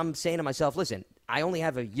 and I'm saying to myself, listen, I only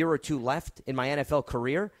have a year or 2 left in my NFL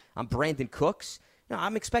career. I'm Brandon Cooks.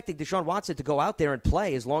 I'm expecting Deshaun Watson to go out there and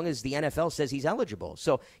play as long as the NFL says he's eligible.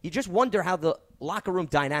 So you just wonder how the locker room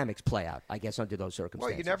dynamics play out, I guess, under those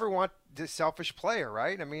circumstances. Well, you never want this selfish player,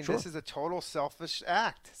 right? I mean, This is a total selfish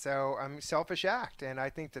act. So, selfish act. And I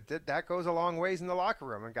think that goes a long ways in the locker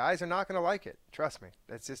room. And guys are not going to like it. Trust me.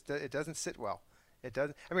 It's just, it doesn't sit well. It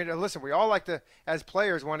doesn't. I mean, listen, we all like to, as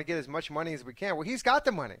players, want to get as much money as we can. Well, he's got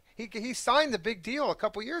the money. He signed the big deal a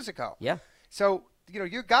couple years ago. Yeah. So,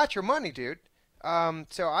 you got your money, dude.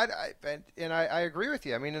 So I agree with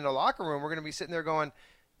you. I mean, in the locker room, we're going to be sitting there going,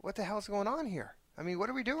 what the hell's going on here? I mean,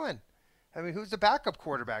 what are we doing? I mean, who's the backup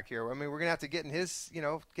quarterback here? I mean, we're going to have to get in his,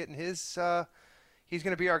 he's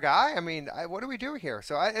going to be our guy. I mean, what do we do here?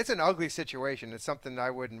 So it's an ugly situation. It's something I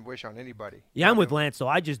wouldn't wish on anybody. Yeah, I'm with Lance, though.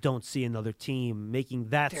 I just don't see another team making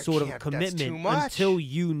that sort of commitment until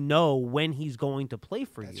you know when he's going to play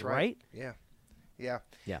for you, right? Yeah.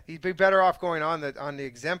 He'd be better off going on the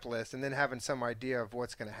exempt list and then having some idea of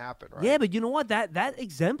what's going to happen, right? Yeah, but you know what? That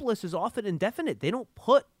exempt list is often indefinite. They don't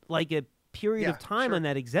put like a period of time on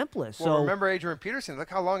that exempt list. Well, remember Adrian Peterson? Look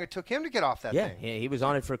how long it took him to get off that thing. Yeah, he was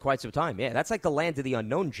on it for quite some time. Yeah, that's like the land of the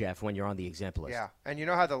unknown, Jeff, when you're on the exempt list. Yeah, and you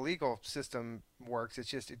know how the legal system works. It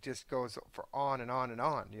just goes for on and on and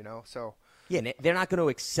on, so... Yeah, they're not going to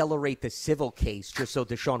accelerate the civil case just so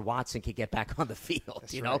Deshaun Watson can get back on the field.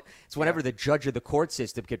 That's right. It's whenever the judge or the court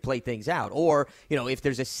system could play things out. Or, if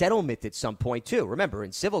there's a settlement at some point, too. Remember,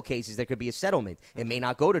 in civil cases, there could be a settlement. It may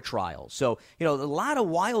not go to trial. So, a lot of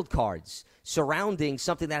wild cards surrounding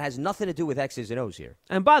something that has nothing to do with X's and O's here.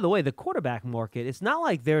 And by the way, the quarterback market, it's not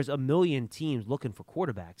like there's a million teams looking for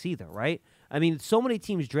quarterbacks either, right? I mean, so many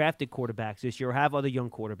teams drafted quarterbacks this year, have other young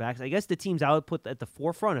quarterbacks. I guess the teams I would put at the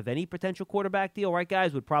forefront of any potential quarterback deal, right,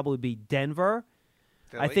 guys, would probably be Denver.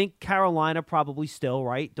 Philly. I think Carolina probably still,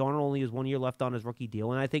 right? Darnold only has 1 year left on his rookie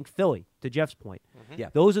deal. And I think Philly, to Jeff's point. Yeah.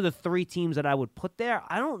 Those are the 3 teams that I would put there.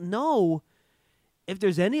 I don't know if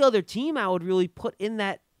there's any other team I would really put in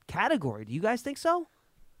that category. Do you guys think so?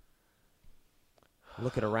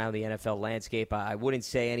 Looking around the NFL landscape, I wouldn't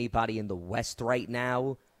say anybody in the West right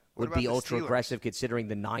now would be ultra-aggressive, considering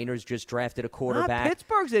the Niners just drafted a quarterback.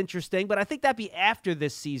 Pittsburgh's interesting, but I think that'd be after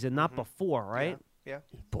this season, not before, right? Yeah.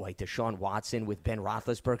 Boy, Deshaun Watson with Ben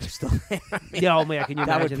Roethlisberger still there. Yeah, man, can you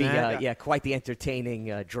that imagine would be, that? quite the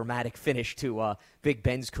entertaining, dramatic finish to Big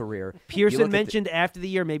Ben's career. Pearson mentioned after the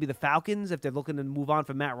year, maybe the Falcons, if they're looking to move on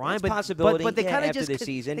from Matt Ryan. It's possibility, but they kind of after just this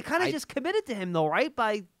season. They kind of just committed to him, though, right?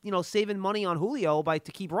 By saving money on Julio to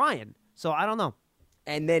keep Ryan. So I don't know.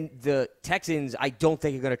 And then the Texans, I don't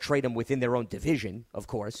think are going to trade him within their own division, of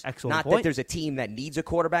course. Excellent Not point. that there's a team that needs a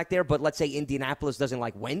quarterback there, but let's say Indianapolis doesn't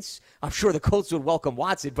like Wentz. I'm sure the Colts would welcome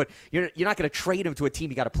Watson, but you're not going to trade him to a team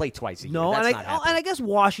you got to play twice a year. No, That's and not happening. I guess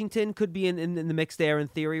Washington could be in the mix there in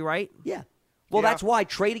theory, right? Yeah. Well, that's why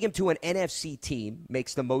trading him to an NFC team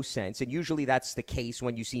makes the most sense, and usually that's the case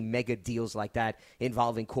when you see mega deals like that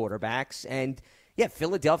involving quarterbacks. And, yeah,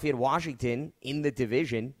 Philadelphia and Washington in the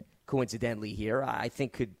division – coincidentally here, I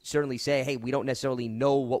think could certainly say, hey, we don't necessarily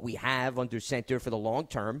know what we have under center for the long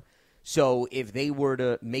term. So if they were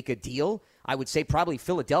to make a deal, I would say probably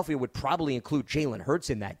Philadelphia would probably include Jalen Hurts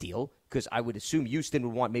in that deal, because I would assume Houston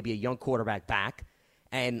would want maybe a young quarterback back.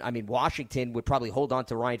 And, I mean, Washington would probably hold on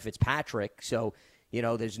to Ryan Fitzpatrick. So,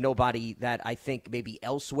 there's nobody that I think maybe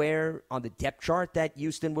elsewhere on the depth chart that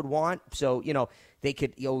Houston would want. So, they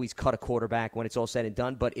could always cut a quarterback when it's all said and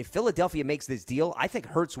done. But if Philadelphia makes this deal, I think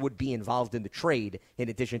Hurts would be involved in the trade in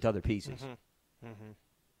addition to other pieces.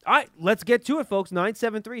 All right, let's get to it, folks.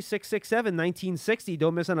 973-667-1960.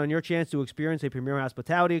 Don't miss out on your chance to experience a premier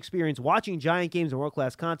hospitality experience watching Giant games and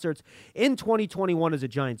world-class concerts in 2021 as a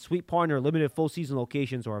Giant Suite partner. Limited full-season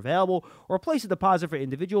locations are available, or place a deposit for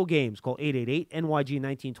individual games. Call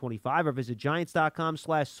 888-NYG-1925 or visit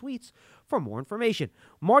Giants.com/suites for more information.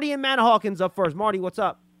 Marty and Manahawkins up first. Marty, what's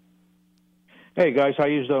up? Hey, guys. How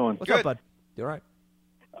you doing? What's up, bud? You're right.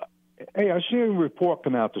 Hey, I see a report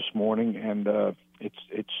come out this morning, and it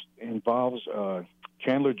involves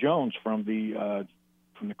Chandler Jones from the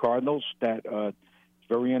Cardinals that is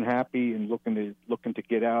very unhappy and looking to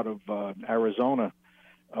get out of Arizona.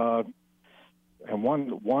 And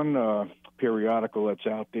one periodical that's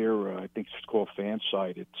out there, I think it's called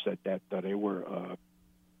Fansite. It said that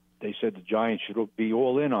they said the Giants should be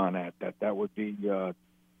all in on that. That would be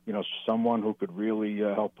someone who could really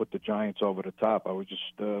help put the Giants over the top. I was just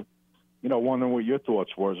wondering what your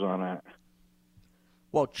thoughts was on that.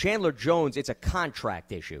 Well, Chandler Jones, it's a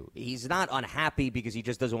contract issue. He's not unhappy because he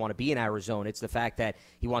just doesn't want to be in Arizona. It's the fact that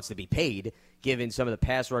he wants to be paid, given some of the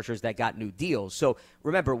pass rushers that got new deals. So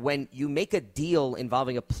remember, when you make a deal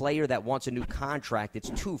involving a player that wants a new contract, it's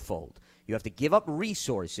twofold. You have to give up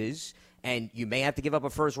resources, and you may have to give up a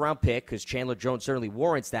first-round pick because Chandler Jones certainly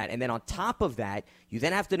warrants that. And then on top of that, you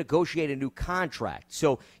then have to negotiate a new contract.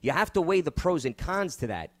 So you have to weigh the pros and cons to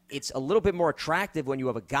that. It's a little bit more attractive when you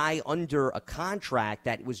have a guy under a contract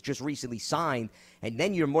that was just recently signed, and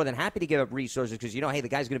then you're more than happy to give up resources because hey, the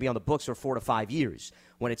guy's going to be on the books for 4 to 5 years.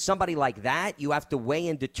 When it's somebody like that, you have to weigh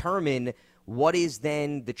and determine what is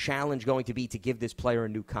then the challenge going to be to give this player a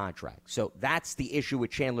new contract. So that's the issue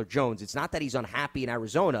with Chandler Jones. It's not that he's unhappy in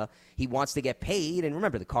Arizona. He wants to get paid. And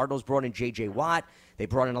remember, the Cardinals brought in J.J. Watt. They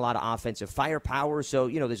brought in a lot of offensive firepower. So,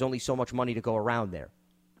 there's only so much money to go around there.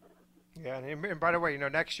 Yeah, and by the way,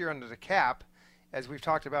 next year under the cap, as we've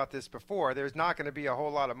talked about this before, there's not going to be a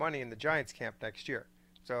whole lot of money in the Giants camp next year.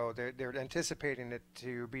 So they're anticipating it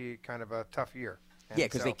to be kind of a tough year. Yeah,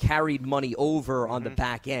 because they carried money over on the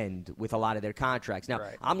back end with a lot of their contracts. Now,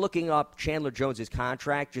 I'm looking up Chandler Jones'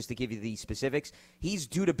 contract just to give you the specifics. He's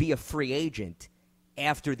due to be a free agent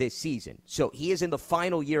after this season. So he is in the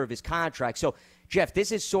final year of his contract. So, Jeff,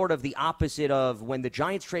 this is sort of the opposite of when the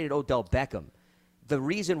Giants traded Odell Beckham. The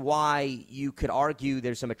reason why you could argue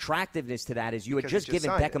there's some attractiveness to that is you had just given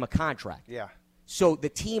Beckham a contract. Yeah. So the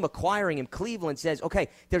team acquiring him, Cleveland, says, okay,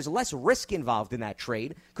 there's less risk involved in that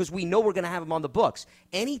trade because we know we're going to have him on the books.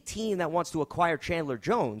 Any team that wants to acquire Chandler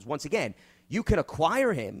Jones, once again, you can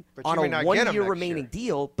acquire him on a 1 year remaining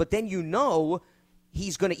deal, but then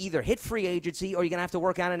he's going to either hit free agency or you're going to have to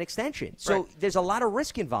work out an extension. So there's a lot of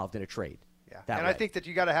risk involved in a trade. Yeah, and I think that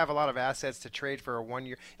you got to have a lot of assets to trade for a 1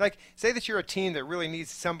 year. Like, say that you're a team that really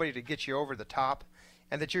needs somebody to get you over the top,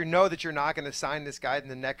 and that that you're not going to sign this guy in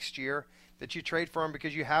the next year, that you trade for him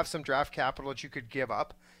because you have some draft capital that you could give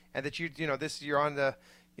up, and that you're on the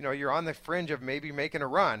fringe of maybe making a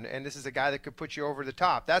run, and this is a guy that could put you over the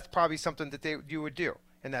top. That's probably something that you would do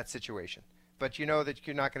in that situation. But you know that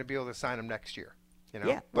you're not going to be able to sign him next year.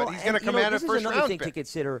 Yeah, but he's going to come out of first round. This is another thing to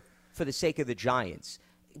consider for the sake of the Giants.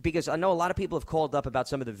 Because I know a lot of people have called up about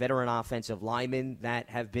some of the veteran offensive linemen that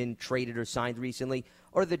have been traded or signed recently.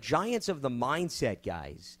 Are the Giants of the mindset,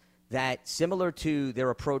 guys, that similar to their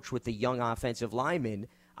approach with the young offensive linemen,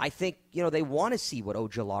 I think, they want to see what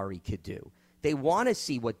Ojulari could do. They want to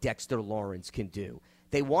see what Dexter Lawrence can do.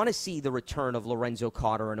 They want to see the return of Lorenzo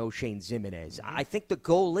Carter and O'Shane Ximines. I think the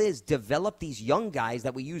goal is develop these young guys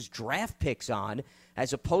that we use draft picks on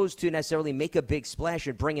as opposed to necessarily make a big splash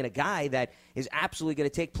and bring in a guy that is absolutely going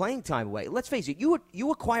to take playing time away. Let's face it,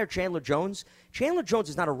 you acquire Chandler Jones. Chandler Jones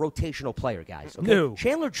is not a rotational player, guys. Okay? No.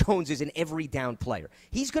 Chandler Jones is an every down player.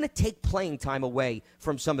 He's going to take playing time away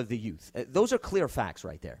from some of the youth. Those are clear facts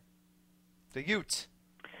right there. The Utes.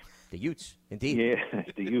 The Utes, indeed. Yeah,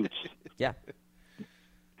 the Utes. Yeah.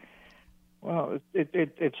 Well,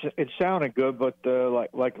 it sounded good, but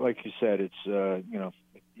like you said, it's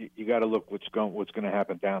you got to look what's going to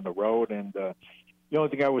happen down the road. And the only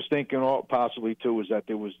thing I was thinking possibly too was that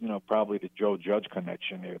there was probably the Joe Judge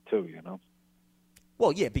connection there too.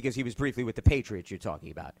 Well, yeah, because he was briefly with the Patriots. You're talking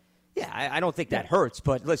about. Yeah, I don't think that hurts.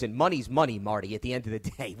 But listen, money's money, Marty. At the end of the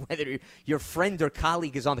day, whether your friend or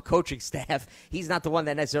colleague is on the coaching staff, he's not the one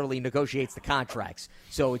that necessarily negotiates the contracts.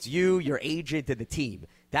 So it's you, your agent, and the team.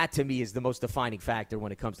 That, to me, is the most defining factor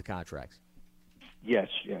when it comes to contracts. Yes,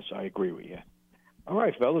 I agree with you. All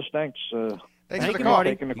right, fellas, thanks. Thanks for the call. call.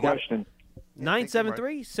 Taking the question.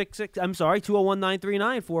 973-66. I'm sorry,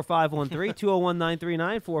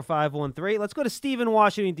 201-939-4513. 201-939-4513. Let's go to Steve in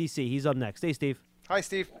Washington, D.C. He's up next. Hey, Steve. Hi,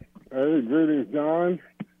 Steve. Hey, greetings, John.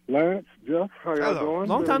 Lance, Jeff, how y'all Hello. doing?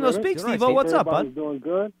 Long time no speak, Doing all right, Steve-O. What's up, Everybody's bud? doing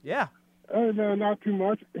good. Yeah. Hey, man, not too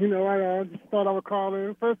much. You know, I just thought I would call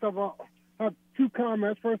in. First of all, I have two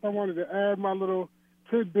comments. First, I wanted to add my little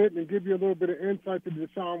tidbit and give you a little bit of insight to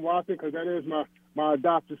Deshaun Watson, because that is my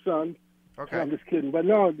adopted son. Okay. I'm just kidding. But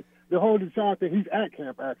no, the whole Deshaun thing, he's at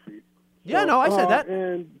camp, actually. Yeah, no, I said that.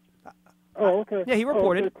 Okay. Yeah, he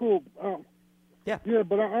reported. Okay, cool. Yeah. Yeah,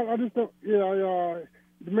 but I just don't.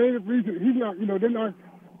 The main reason he's not, they're not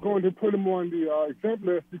going to put him on the exempt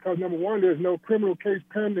list because, number one, there's no criminal case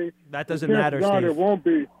pending. That doesn't matter, God, Steve. it won't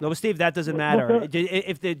be. No, but Steve, that doesn't What's matter.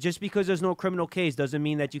 that? Just because there's no criminal case doesn't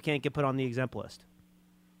mean that you can't get put on the exempt list.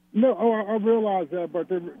 No, I realize that, but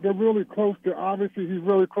they're really close to. Obviously, he's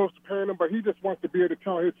really close to paying him, but he just wants to be able to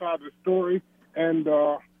tell his side of the story, and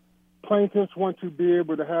plaintiffs want to be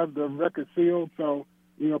able to have the record sealed. So,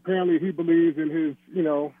 apparently, he believes in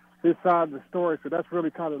his side of the story. So that's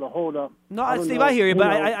really kind of the holdup. No, Steve, I hear you,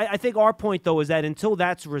 but I think our point though is that until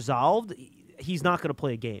that's resolved, he's not going to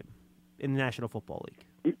play a game in the National Football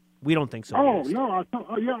League. We don't think so. Oh yes. no,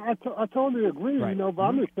 I totally agree. Right. But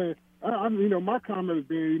I'm just saying. My comment is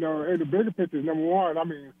being, hey, the bigger picture is number one. I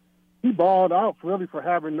mean, he balled out really for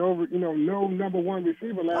having no number one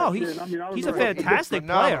receiver last year. He's a fantastic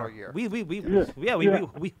phenomenal player. year.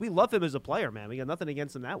 We love him as a player, man. We got nothing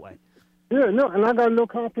against him that way. Yeah, no, and I got no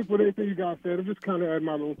conflict with anything you guys said. I'm just kind of adding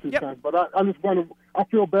my little 2 cents. But I just want to. I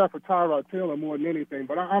feel bad for Tyrod Taylor more than anything.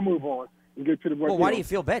 But I'll move on and get to the. Well, why do you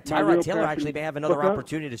feel bad? my real Tyrod Taylor passion. actually may have another What's that?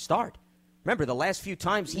 opportunity to start. Remember, the last few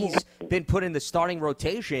times he's been put in the starting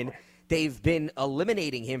rotation, they've been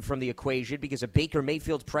eliminating him from the equation because of Baker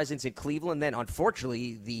Mayfield's presence in Cleveland. Then,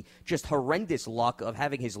 unfortunately, the just horrendous luck of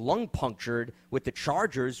having his lung punctured with the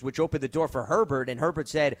Chargers, which opened the door for Herbert. And Herbert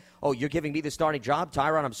said, "Oh, you're giving me the starting job,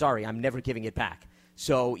 Tyrod? I'm sorry. I'm never giving it back."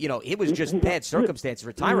 So, it was just bad circumstances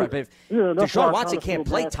for Tyrod. But if Deshaun Watson can't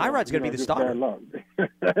play, Tyrod's going to be the starter.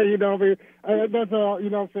 You know what I mean? That's all, you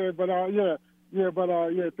know what I'm saying?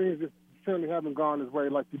 But, things just certainly haven't gone his way.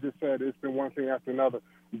 Like you just said, it's been one thing after another.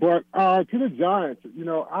 But to the Giants,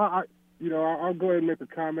 I'll go ahead and make a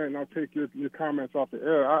comment, and I'll take your comments off the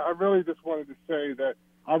air. I really just wanted to say that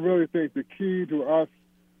I really think the key to us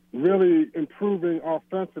really improving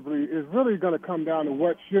offensively is really going to come down to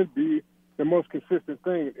what should be the most consistent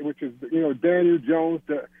thing, which is, Daniel Jones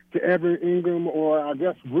to Evan Ingram, or I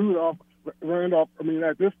guess Randolph,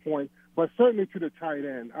 at this point, but certainly to the tight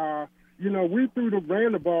end. We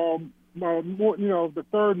ran the ball more, the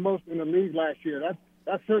third most in the league last year.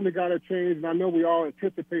 That certainly got to change, and I know we all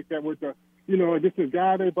anticipate that with the, this is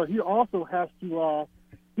Goddard, but he also has to,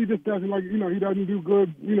 he just doesn't he doesn't do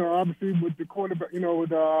good, obviously with the quarterback, with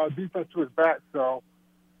defense to his back. So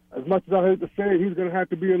as much as I hate to say it, he's going to have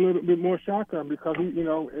to be a little bit more shotgun because,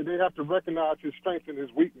 they have to recognize his strengths and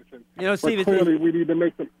his weaknesses. Steve, clearly we need to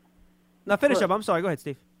make them. Now finish up. I'm sorry. Go ahead,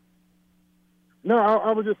 Steve. No,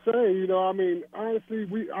 I would just say,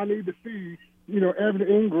 honestly, I need to see, Evan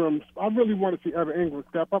Ingram. I really want to see Evan Ingram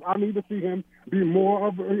step up. I need to see him be more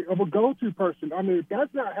of a go-to person. If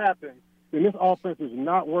that's not happening, then this offense is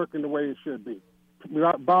not working the way it should be.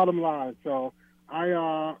 Bottom line. So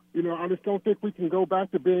I just don't think we can go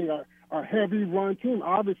back to being a heavy run team.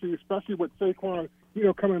 Obviously, especially with Saquon,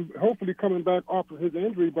 hopefully coming back off of his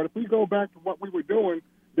injury. But if we go back to what we were doing,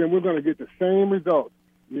 then we're going to get the same results.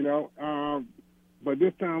 But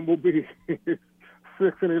this time we'll be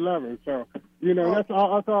 6-11. So, that's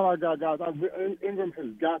all I got, guys. Ingram has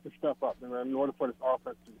got to step up, man, in order for this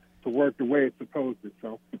offense to work the way it's supposed to.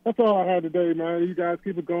 So that's all I had today, man. You guys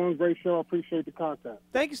keep it going. Great show. I appreciate the content.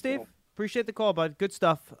 Thank you, Steve. Appreciate the call, bud. Good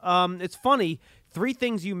stuff. It's funny. 3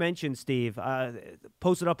 things you mentioned, Steve,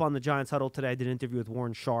 posted up on the Giants Huddle today. I did an interview with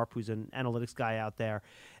Warren Sharp, who's an analytics guy out there.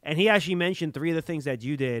 And he actually mentioned 3 of the things that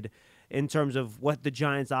you did in terms of what the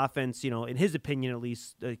Giants offense, in his opinion at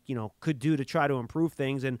least, could do to try to improve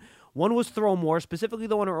things. And one was throw more, specifically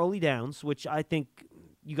though on early downs, which I think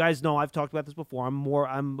you guys know I've talked about this before.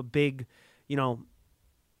 I'm a big,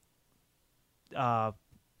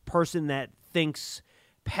 person that thinks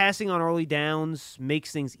passing on early downs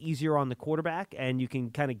makes things easier on the quarterback, and you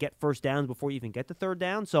can kind of get first downs before you even get to third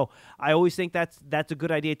down. So I always think that's a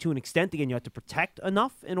good idea to an extent. Again, you have to protect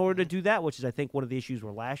enough in order to do that, which is, I think, one of the issues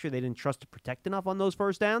were last year. They didn't trust to protect enough on those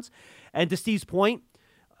first downs. And to Steve's point,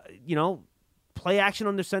 play action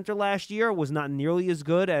under center last year was not nearly as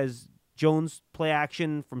good as Jones' play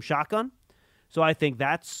action from shotgun. So I think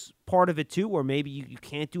that's part of it too, where maybe you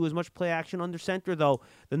can't do as much play action under center, though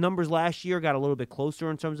the numbers last year got a little bit closer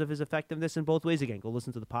in terms of his effectiveness in both ways. Again, go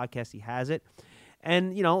listen to the podcast. He has it.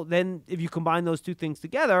 And, then if you combine those 2 things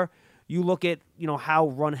together, you look at, how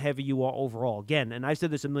run heavy you are overall. Again, and I've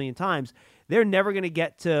said this a million times, they're never going to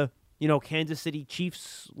get to, Kansas City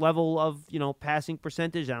Chiefs level of, passing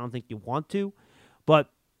percentage. I don't think you want to. But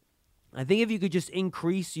I think if you could just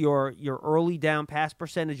increase your early down pass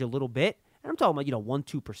percentage a little bit, and I'm talking about,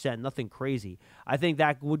 1-2%, nothing crazy. I think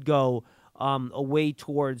that would go a way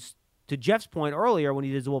towards, to Jeff's point earlier when he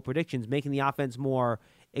did his little predictions, making the offense more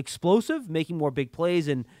explosive, making more big plays,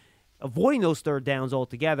 and avoiding those third downs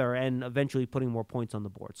altogether, and eventually putting more points on the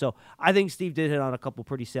board. So I think Steve did hit on a couple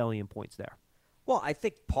pretty salient points there. Well, I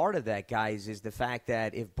think part of that, guys, is the fact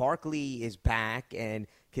that if Barkley is back and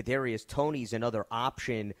Kadarius Toney's another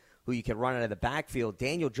option who you can run out of the backfield,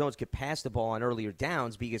 Daniel Jones could pass the ball on earlier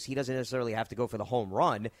downs because he doesn't necessarily have to go for the home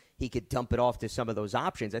run. He could dump it off to some of those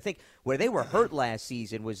options. I think where they were hurt last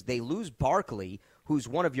season was they lose Barkley, who's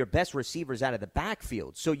one of your best receivers out of the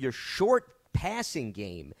backfield. So your short passing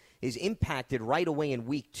game is impacted right away in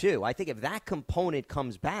week 2. I think if that component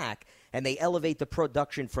comes back and they elevate the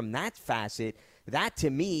production from that facet, that to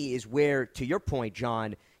me is where, to your point,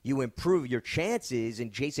 John, you improve your chances,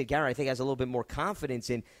 and Jason Garrett, I think, has a little bit more confidence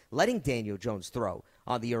in letting Daniel Jones throw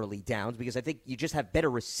on the early downs because I think you just have better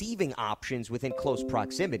receiving options within close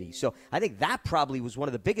proximity. So I think that probably was one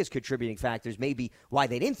of the biggest contributing factors, maybe why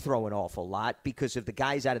they didn't throw an awful lot, because of the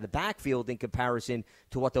guys out of the backfield in comparison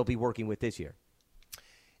to what they'll be working with this year.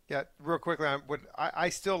 Yeah, real quickly, I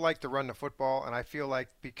still like to run the football, and I feel like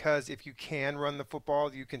because if you can run the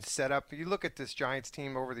football, you can set up. You look at this Giants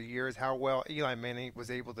team over the years, how well Eli Manning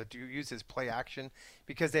was able to use his play action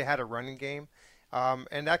because they had a running game.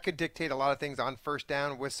 And that could dictate a lot of things on first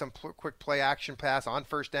down with some quick play action pass on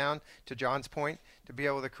first down, to John's point, to be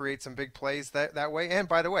able to create some big plays that way. And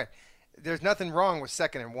by the way, there's nothing wrong with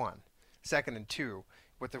 2nd and 1, 2nd and 2.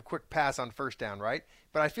 With a quick pass on first down, right?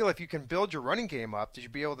 But I feel if you can build your running game up, you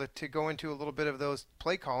should be able to go into a little bit of those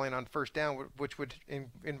play calling on first down, which would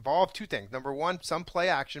involve 2 things. Number 1, some play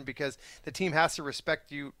action because the team has to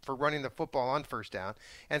respect you for running the football on first down.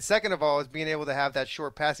 And second of all is being able to have that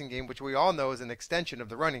short passing game, which we all know is an extension of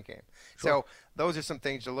the running game. Sure. So those are some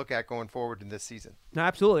things to look at going forward in this season. No,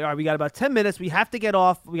 absolutely. All right, we got about 10 minutes. We have to get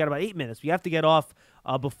off. We got about 8 minutes. We have to get off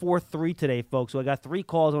before 3 today, folks. So I got 3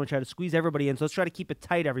 calls. I want to try to squeeze everybody in. So let's try to keep it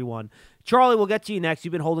tight, everyone. Charlie, we'll get to you next.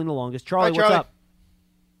 You've been holding the longest. Charlie, what's up?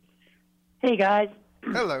 Hey, guys.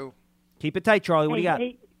 Hello. Keep it tight, Charlie. What do you got?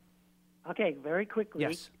 Hey. Okay, very quickly.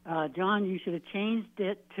 Yes. John, you should have changed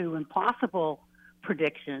it to impossible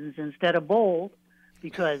predictions instead of bold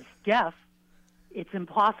because, Jeff, it's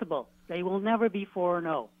impossible. They will never be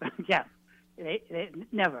 4-0. Jeff, they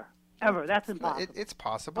never. Ever. That's impossible. It's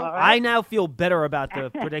possible. Right? I now feel better about the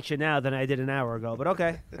prediction now than I did an hour ago, but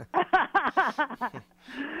okay.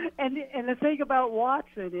 And the thing about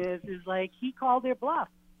Watson is like he called their bluff.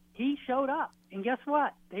 He showed up. And guess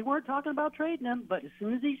what? They weren't talking about trading him, but as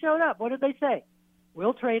soon as he showed up, what did they say?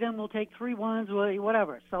 We'll trade him. We'll take 3 ones,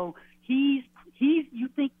 whatever. So you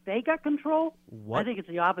think they got control? What? I think it's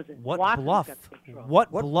the opposite. What Watson's bluff? got control.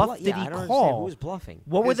 What bluff did he call? Who was bluffing?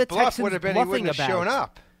 What were the Texans would have been bluffing he wouldn't about? have shown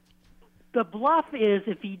up. The bluff is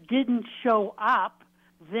if he didn't show up,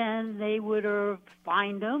 then they would have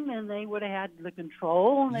fined him and they would have had the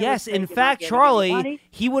control. And yes, in fact, Charlie,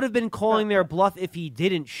 he would have been calling their bluff if he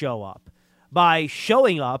didn't show up. By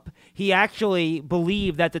showing up, he actually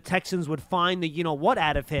believed that the Texans would find the you-know-what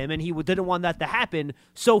out of him, and he didn't want that to happen,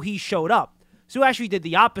 so he showed up. So he actually did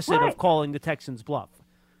the opposite of calling the Texans bluff.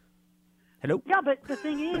 Hello? Yeah, but the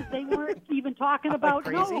thing is, they weren't even talking about,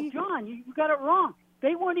 no, John, you got it wrong.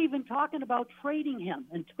 They weren't even talking about trading him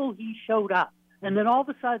until he showed up. And then all of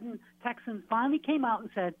a sudden, Texans finally came out and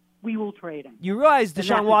said, we will trade him. You realize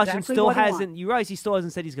Deshaun Watson exactly still hasn't, you realize he still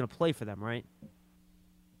hasn't said he's going to play for them, right?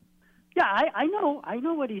 Yeah, I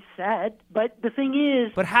know what he said, but the thing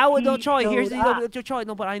is, but how would Charlie? Charlie.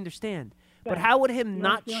 No, but I understand. But how would him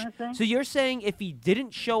not? So you're saying if he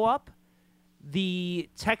didn't show up, the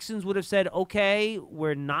Texans would have said, "Okay,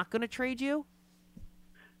 we're not going to trade you."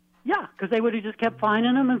 Yeah, because they would have just kept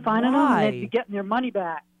finding him and finding him, and they'd be getting their money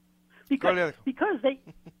back. Because they,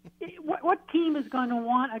 what team is going to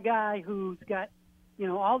want a guy who's got,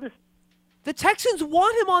 all this? The Texans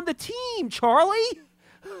want him on the team, Charlie.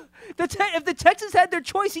 If the Texans had their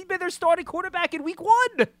choice, he'd be their starting quarterback in Week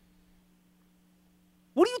 1.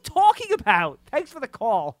 What are you talking about? Thanks for the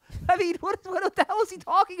call. I mean, what the hell is he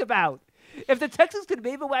talking about? If the Texans could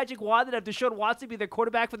wave a magic wand and have Deshaun Watson be their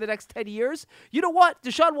quarterback for the next 10 years, you know what?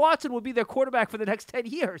 Deshaun Watson will be their quarterback for the next 10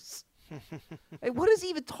 years. Hey, what is he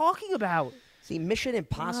even talking about? See, Mission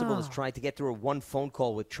Impossible is trying to get through one phone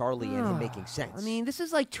call with Charlie and him making sense. I mean, this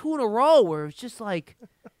is like 2 in a row where it's just like,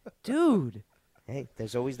 dude. Hey,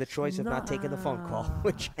 there's always the choice of not taking the phone call,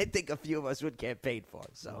 which I think a few of us would get paid for.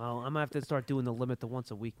 So, well, I'm going to have to start doing the limit to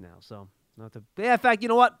once a week now. So, in fact, you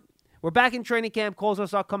know what? We're back in training camp. Calls will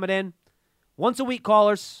start coming in. Once a week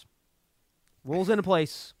callers. Rules into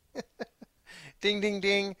place. Ding, ding,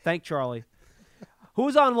 ding. Thank Charlie.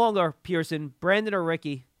 Who's on longer, Pearson? Brandon or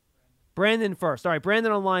Ricky? Brandon first. All right,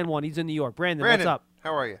 Brandon on line 1. He's in New York. Brandon, what's up?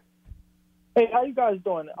 How are you? Hey, how you guys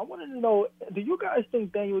doing? I wanted to know, do you guys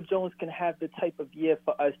think Daniel Jones can have the type of year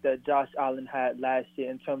for us that Josh Allen had last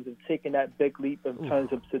year in terms of taking that big leap in terms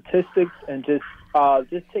of statistics and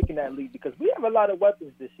just taking that leap? Because we have a lot of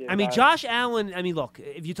weapons this year. I mean, guys. Josh Allen, look,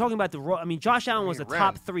 if you're talking about Josh Allen was a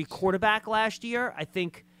top 3 quarterback last year. I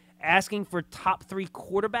think asking for top 3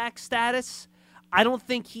 quarterback status, I don't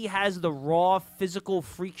think he has the raw physical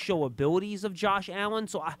freak show abilities of Josh Allen.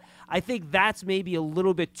 So I think that's maybe a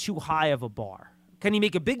little bit too high of a bar. Can he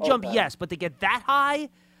make a big jump? Yes. But to get that high,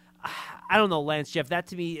 I don't know, Lance, Jeff. That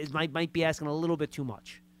to me might be asking a little bit too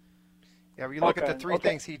much. Yeah, but you look at the 3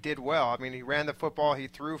 things he did well. I mean, he ran the football, he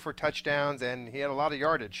threw for touchdowns, and he had a lot of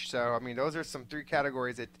yardage. So, I mean, those are some 3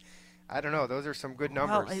 categories that, I don't know, those are some good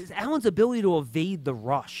numbers. Well, Allen's ability to evade the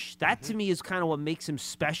rush, that to me is kind of what makes him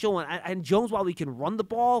special. And Jones, while he can run the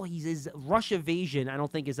ball, his rush evasion, I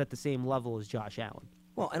don't think is at the same level as Josh Allen.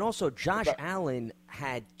 Well, and also Josh Allen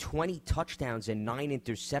had 20 touchdowns and 9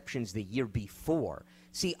 interceptions the year before.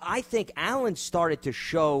 See, I think Allen started to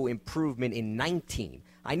show improvement in 19.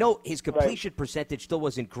 I know his completion percentage still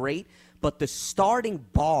wasn't great, but the starting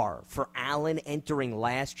bar for Allen entering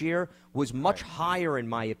last year was much higher, in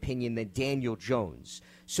my opinion, than Daniel Jones.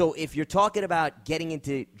 So if you're talking about getting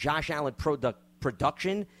into Josh Allen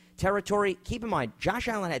production territory, keep in mind, Josh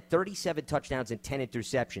Allen had 37 touchdowns and 10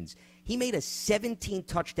 interceptions. He made a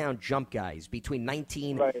 17-touchdown jump, guys, between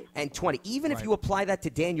 19 and 20. Even if you apply that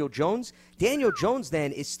to Daniel Jones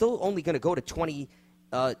then is still only going to go to 20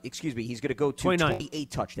 he's going to go to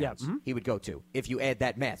 28 touchdowns. Yeah. He would go to, if you add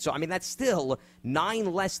that math. So, I mean, that's still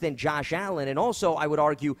 9 less than Josh Allen. And also, I would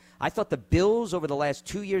argue, I thought the Bills over the last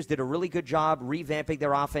 2 years did a really good job revamping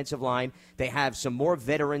their offensive line. They have some more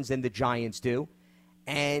veterans than the Giants do.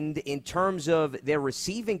 And in terms of their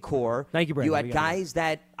receiving core, Thank you, Brandon. you had guys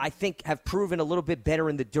that I think have proven a little bit better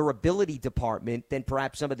in the durability department than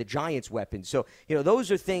perhaps some of the Giants' weapons. So, those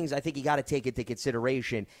are things I think you got to take into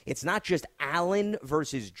consideration. It's not just Allen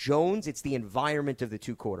versus Jones. It's the environment of the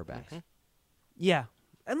 2 quarterbacks. Mm-hmm. Yeah.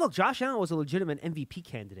 And look, Josh Allen was a legitimate MVP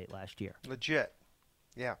candidate last year. Legit.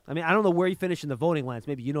 Yeah. I mean, I don't know where he finished in the voting, Lance.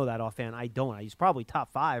 Maybe you know that offhand. I don't. He's probably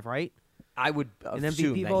top 5, right? I would in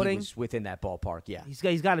assume MVP that voting? he was within that ballpark, yeah.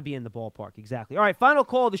 He's got to be in the ballpark, exactly. All right, final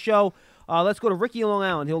call of the show. Let's go to Ricky in Long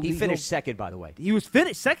Island. He finished second, by the way. He was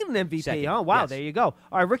second in MVP, Second, huh? Wow, yes. there you go.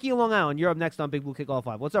 All right, Ricky in Long Island, you're up next on Big Blue Kickoff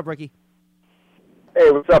Live. What's up, Ricky?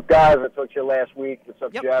 Hey, what's up, guys? I talked to you last week. What's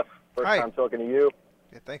up, Yep. Jeff? First Hi. time talking to you.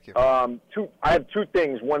 Yeah, thank you. I have 2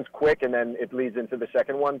 things. One's quick, and then it leads into the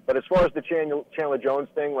second one. But as far as the Chandler Jones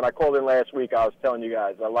thing, when I called in last week, I was telling you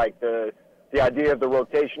guys I like the idea of the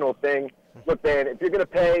rotational thing. Look, man, if you're going to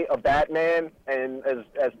pay a Batman, and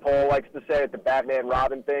as Paul likes to say, it's the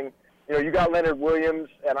Batman-Robin thing, you got Leonard Williams,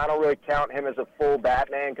 and I don't really count him as a full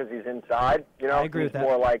Batman because he's inside. I agree with that. He's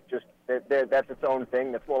more like just that's its own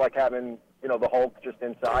thing. That's more like having, the Hulk just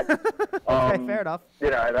inside. Okay, fair enough.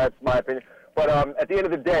 That's my opinion. But at the end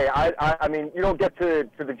of the day, I mean, you don't get to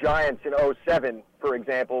the Giants in 2007, for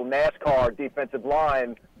example, NASCAR defensive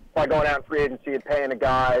line, by going out in free agency and paying a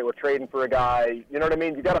guy or trading for a guy. You know what I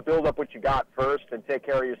mean? You got to build up what you got first and take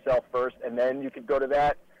care of yourself first, and then you could go to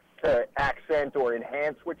that to accent or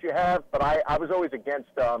enhance what you have. But I was always against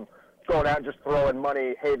going out and just throwing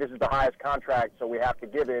money, hey, this is the highest contract, so we have to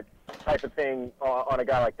give it type of thing on a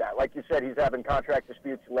guy like that. Like you said, he's having contract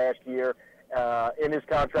disputes last year in his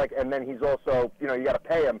contract, and then he's also, you got to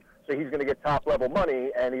pay him. So he's going to get top-level money,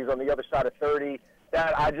 and he's on the other side of 30.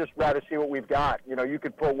 That I just rather see what we've got. You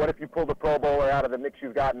could pull. What if you pull the Pro Bowler out of the mix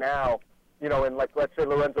you've got now? And like let's say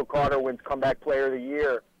Lorenzo Carter wins Comeback Player of the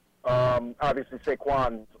Year. Obviously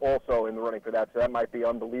Saquon's also in the running for that, so that might be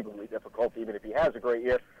unbelievably difficult, even if he has a great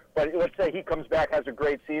year. But let's say he comes back, has a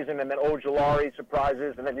great season, and then Ojulari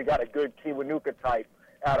surprises, and then you got a good Kiwanuka type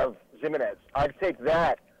out of Jimenez. I'd take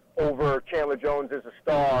that over Chandler Jones as a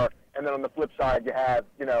star, and then on the flip side, you have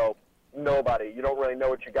nobody. You don't really know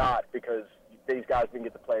what you got because these guys didn't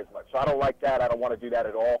get to play as much. So I don't like that. I don't want to do that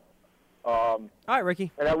at all. All right,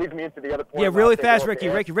 Ricky. And that leads me into the other point. Yeah, really fast, Ricky,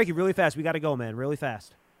 really fast. We got to go, man. Really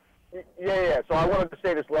fast. Yeah. So I wanted to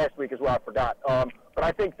say this last week as well. I forgot. But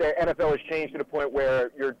I think the NFL has changed to the point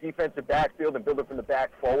where your defensive backfield and building from the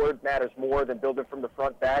back forward matters more than building from the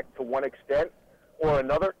front back to one extent or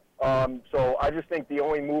another. So I just think the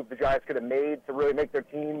only move the Giants could have made to really make their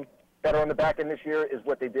team better on the back end this year is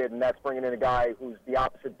what they did, and that's bringing in a guy who's the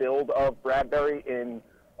opposite build of Bradbury in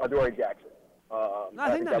Adoree Jackson. I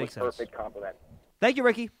think that makes was a perfect compliment. Thank you,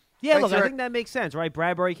 Ricky. Yeah, Thanks, look, I Eric. think that makes sense, right?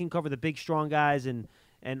 Bradbury can cover the big, strong guys, and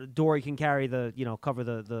Dory can carry cover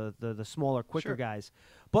the smaller, quicker guys.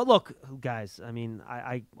 But look, guys, I mean,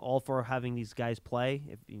 I all for having these guys play.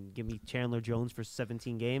 If you can give me Chandler Jones for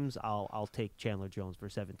 17 games, I'll take Chandler Jones for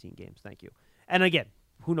 17 games. Thank you. And again,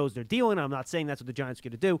 who knows they're dealing? I'm not saying that's what the Giants are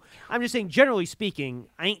going to do. I'm just saying, generally speaking,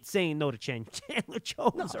 I ain't saying no to Chandler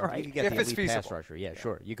Jones. All right, You get If the it's elite pass feasible. rusher. Yeah,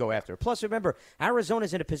 sure. You go after it. Plus, remember,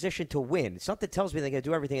 Arizona's in a position to win. Something tells me they're going to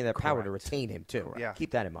do everything in their power to retain him, too. Yeah.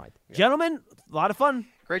 Keep that in mind. gentlemen, a lot of fun.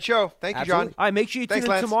 Great show. Thank you, John. All right, make sure you Thanks,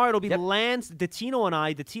 tune in Lance. tomorrow. It'll be Yep. Lance, Datino, and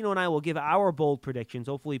I. Datino and I will give our bold predictions.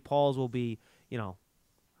 Hopefully, Paul's will be,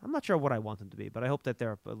 I'm not sure what I want them to be, but I hope that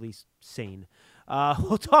they're at least sane.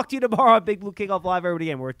 We'll talk to you tomorrow at Big Blue Kickoff Live every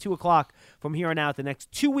again. We're at 2 o'clock from here on out, the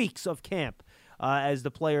next 2 weeks of camp as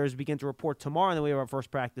the players begin to report tomorrow, and then we have our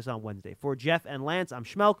first practice on Wednesday. For Jeff and Lance, I'm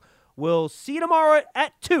Schmelk. We'll see you tomorrow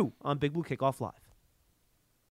at 2 on Big Blue Kickoff Live.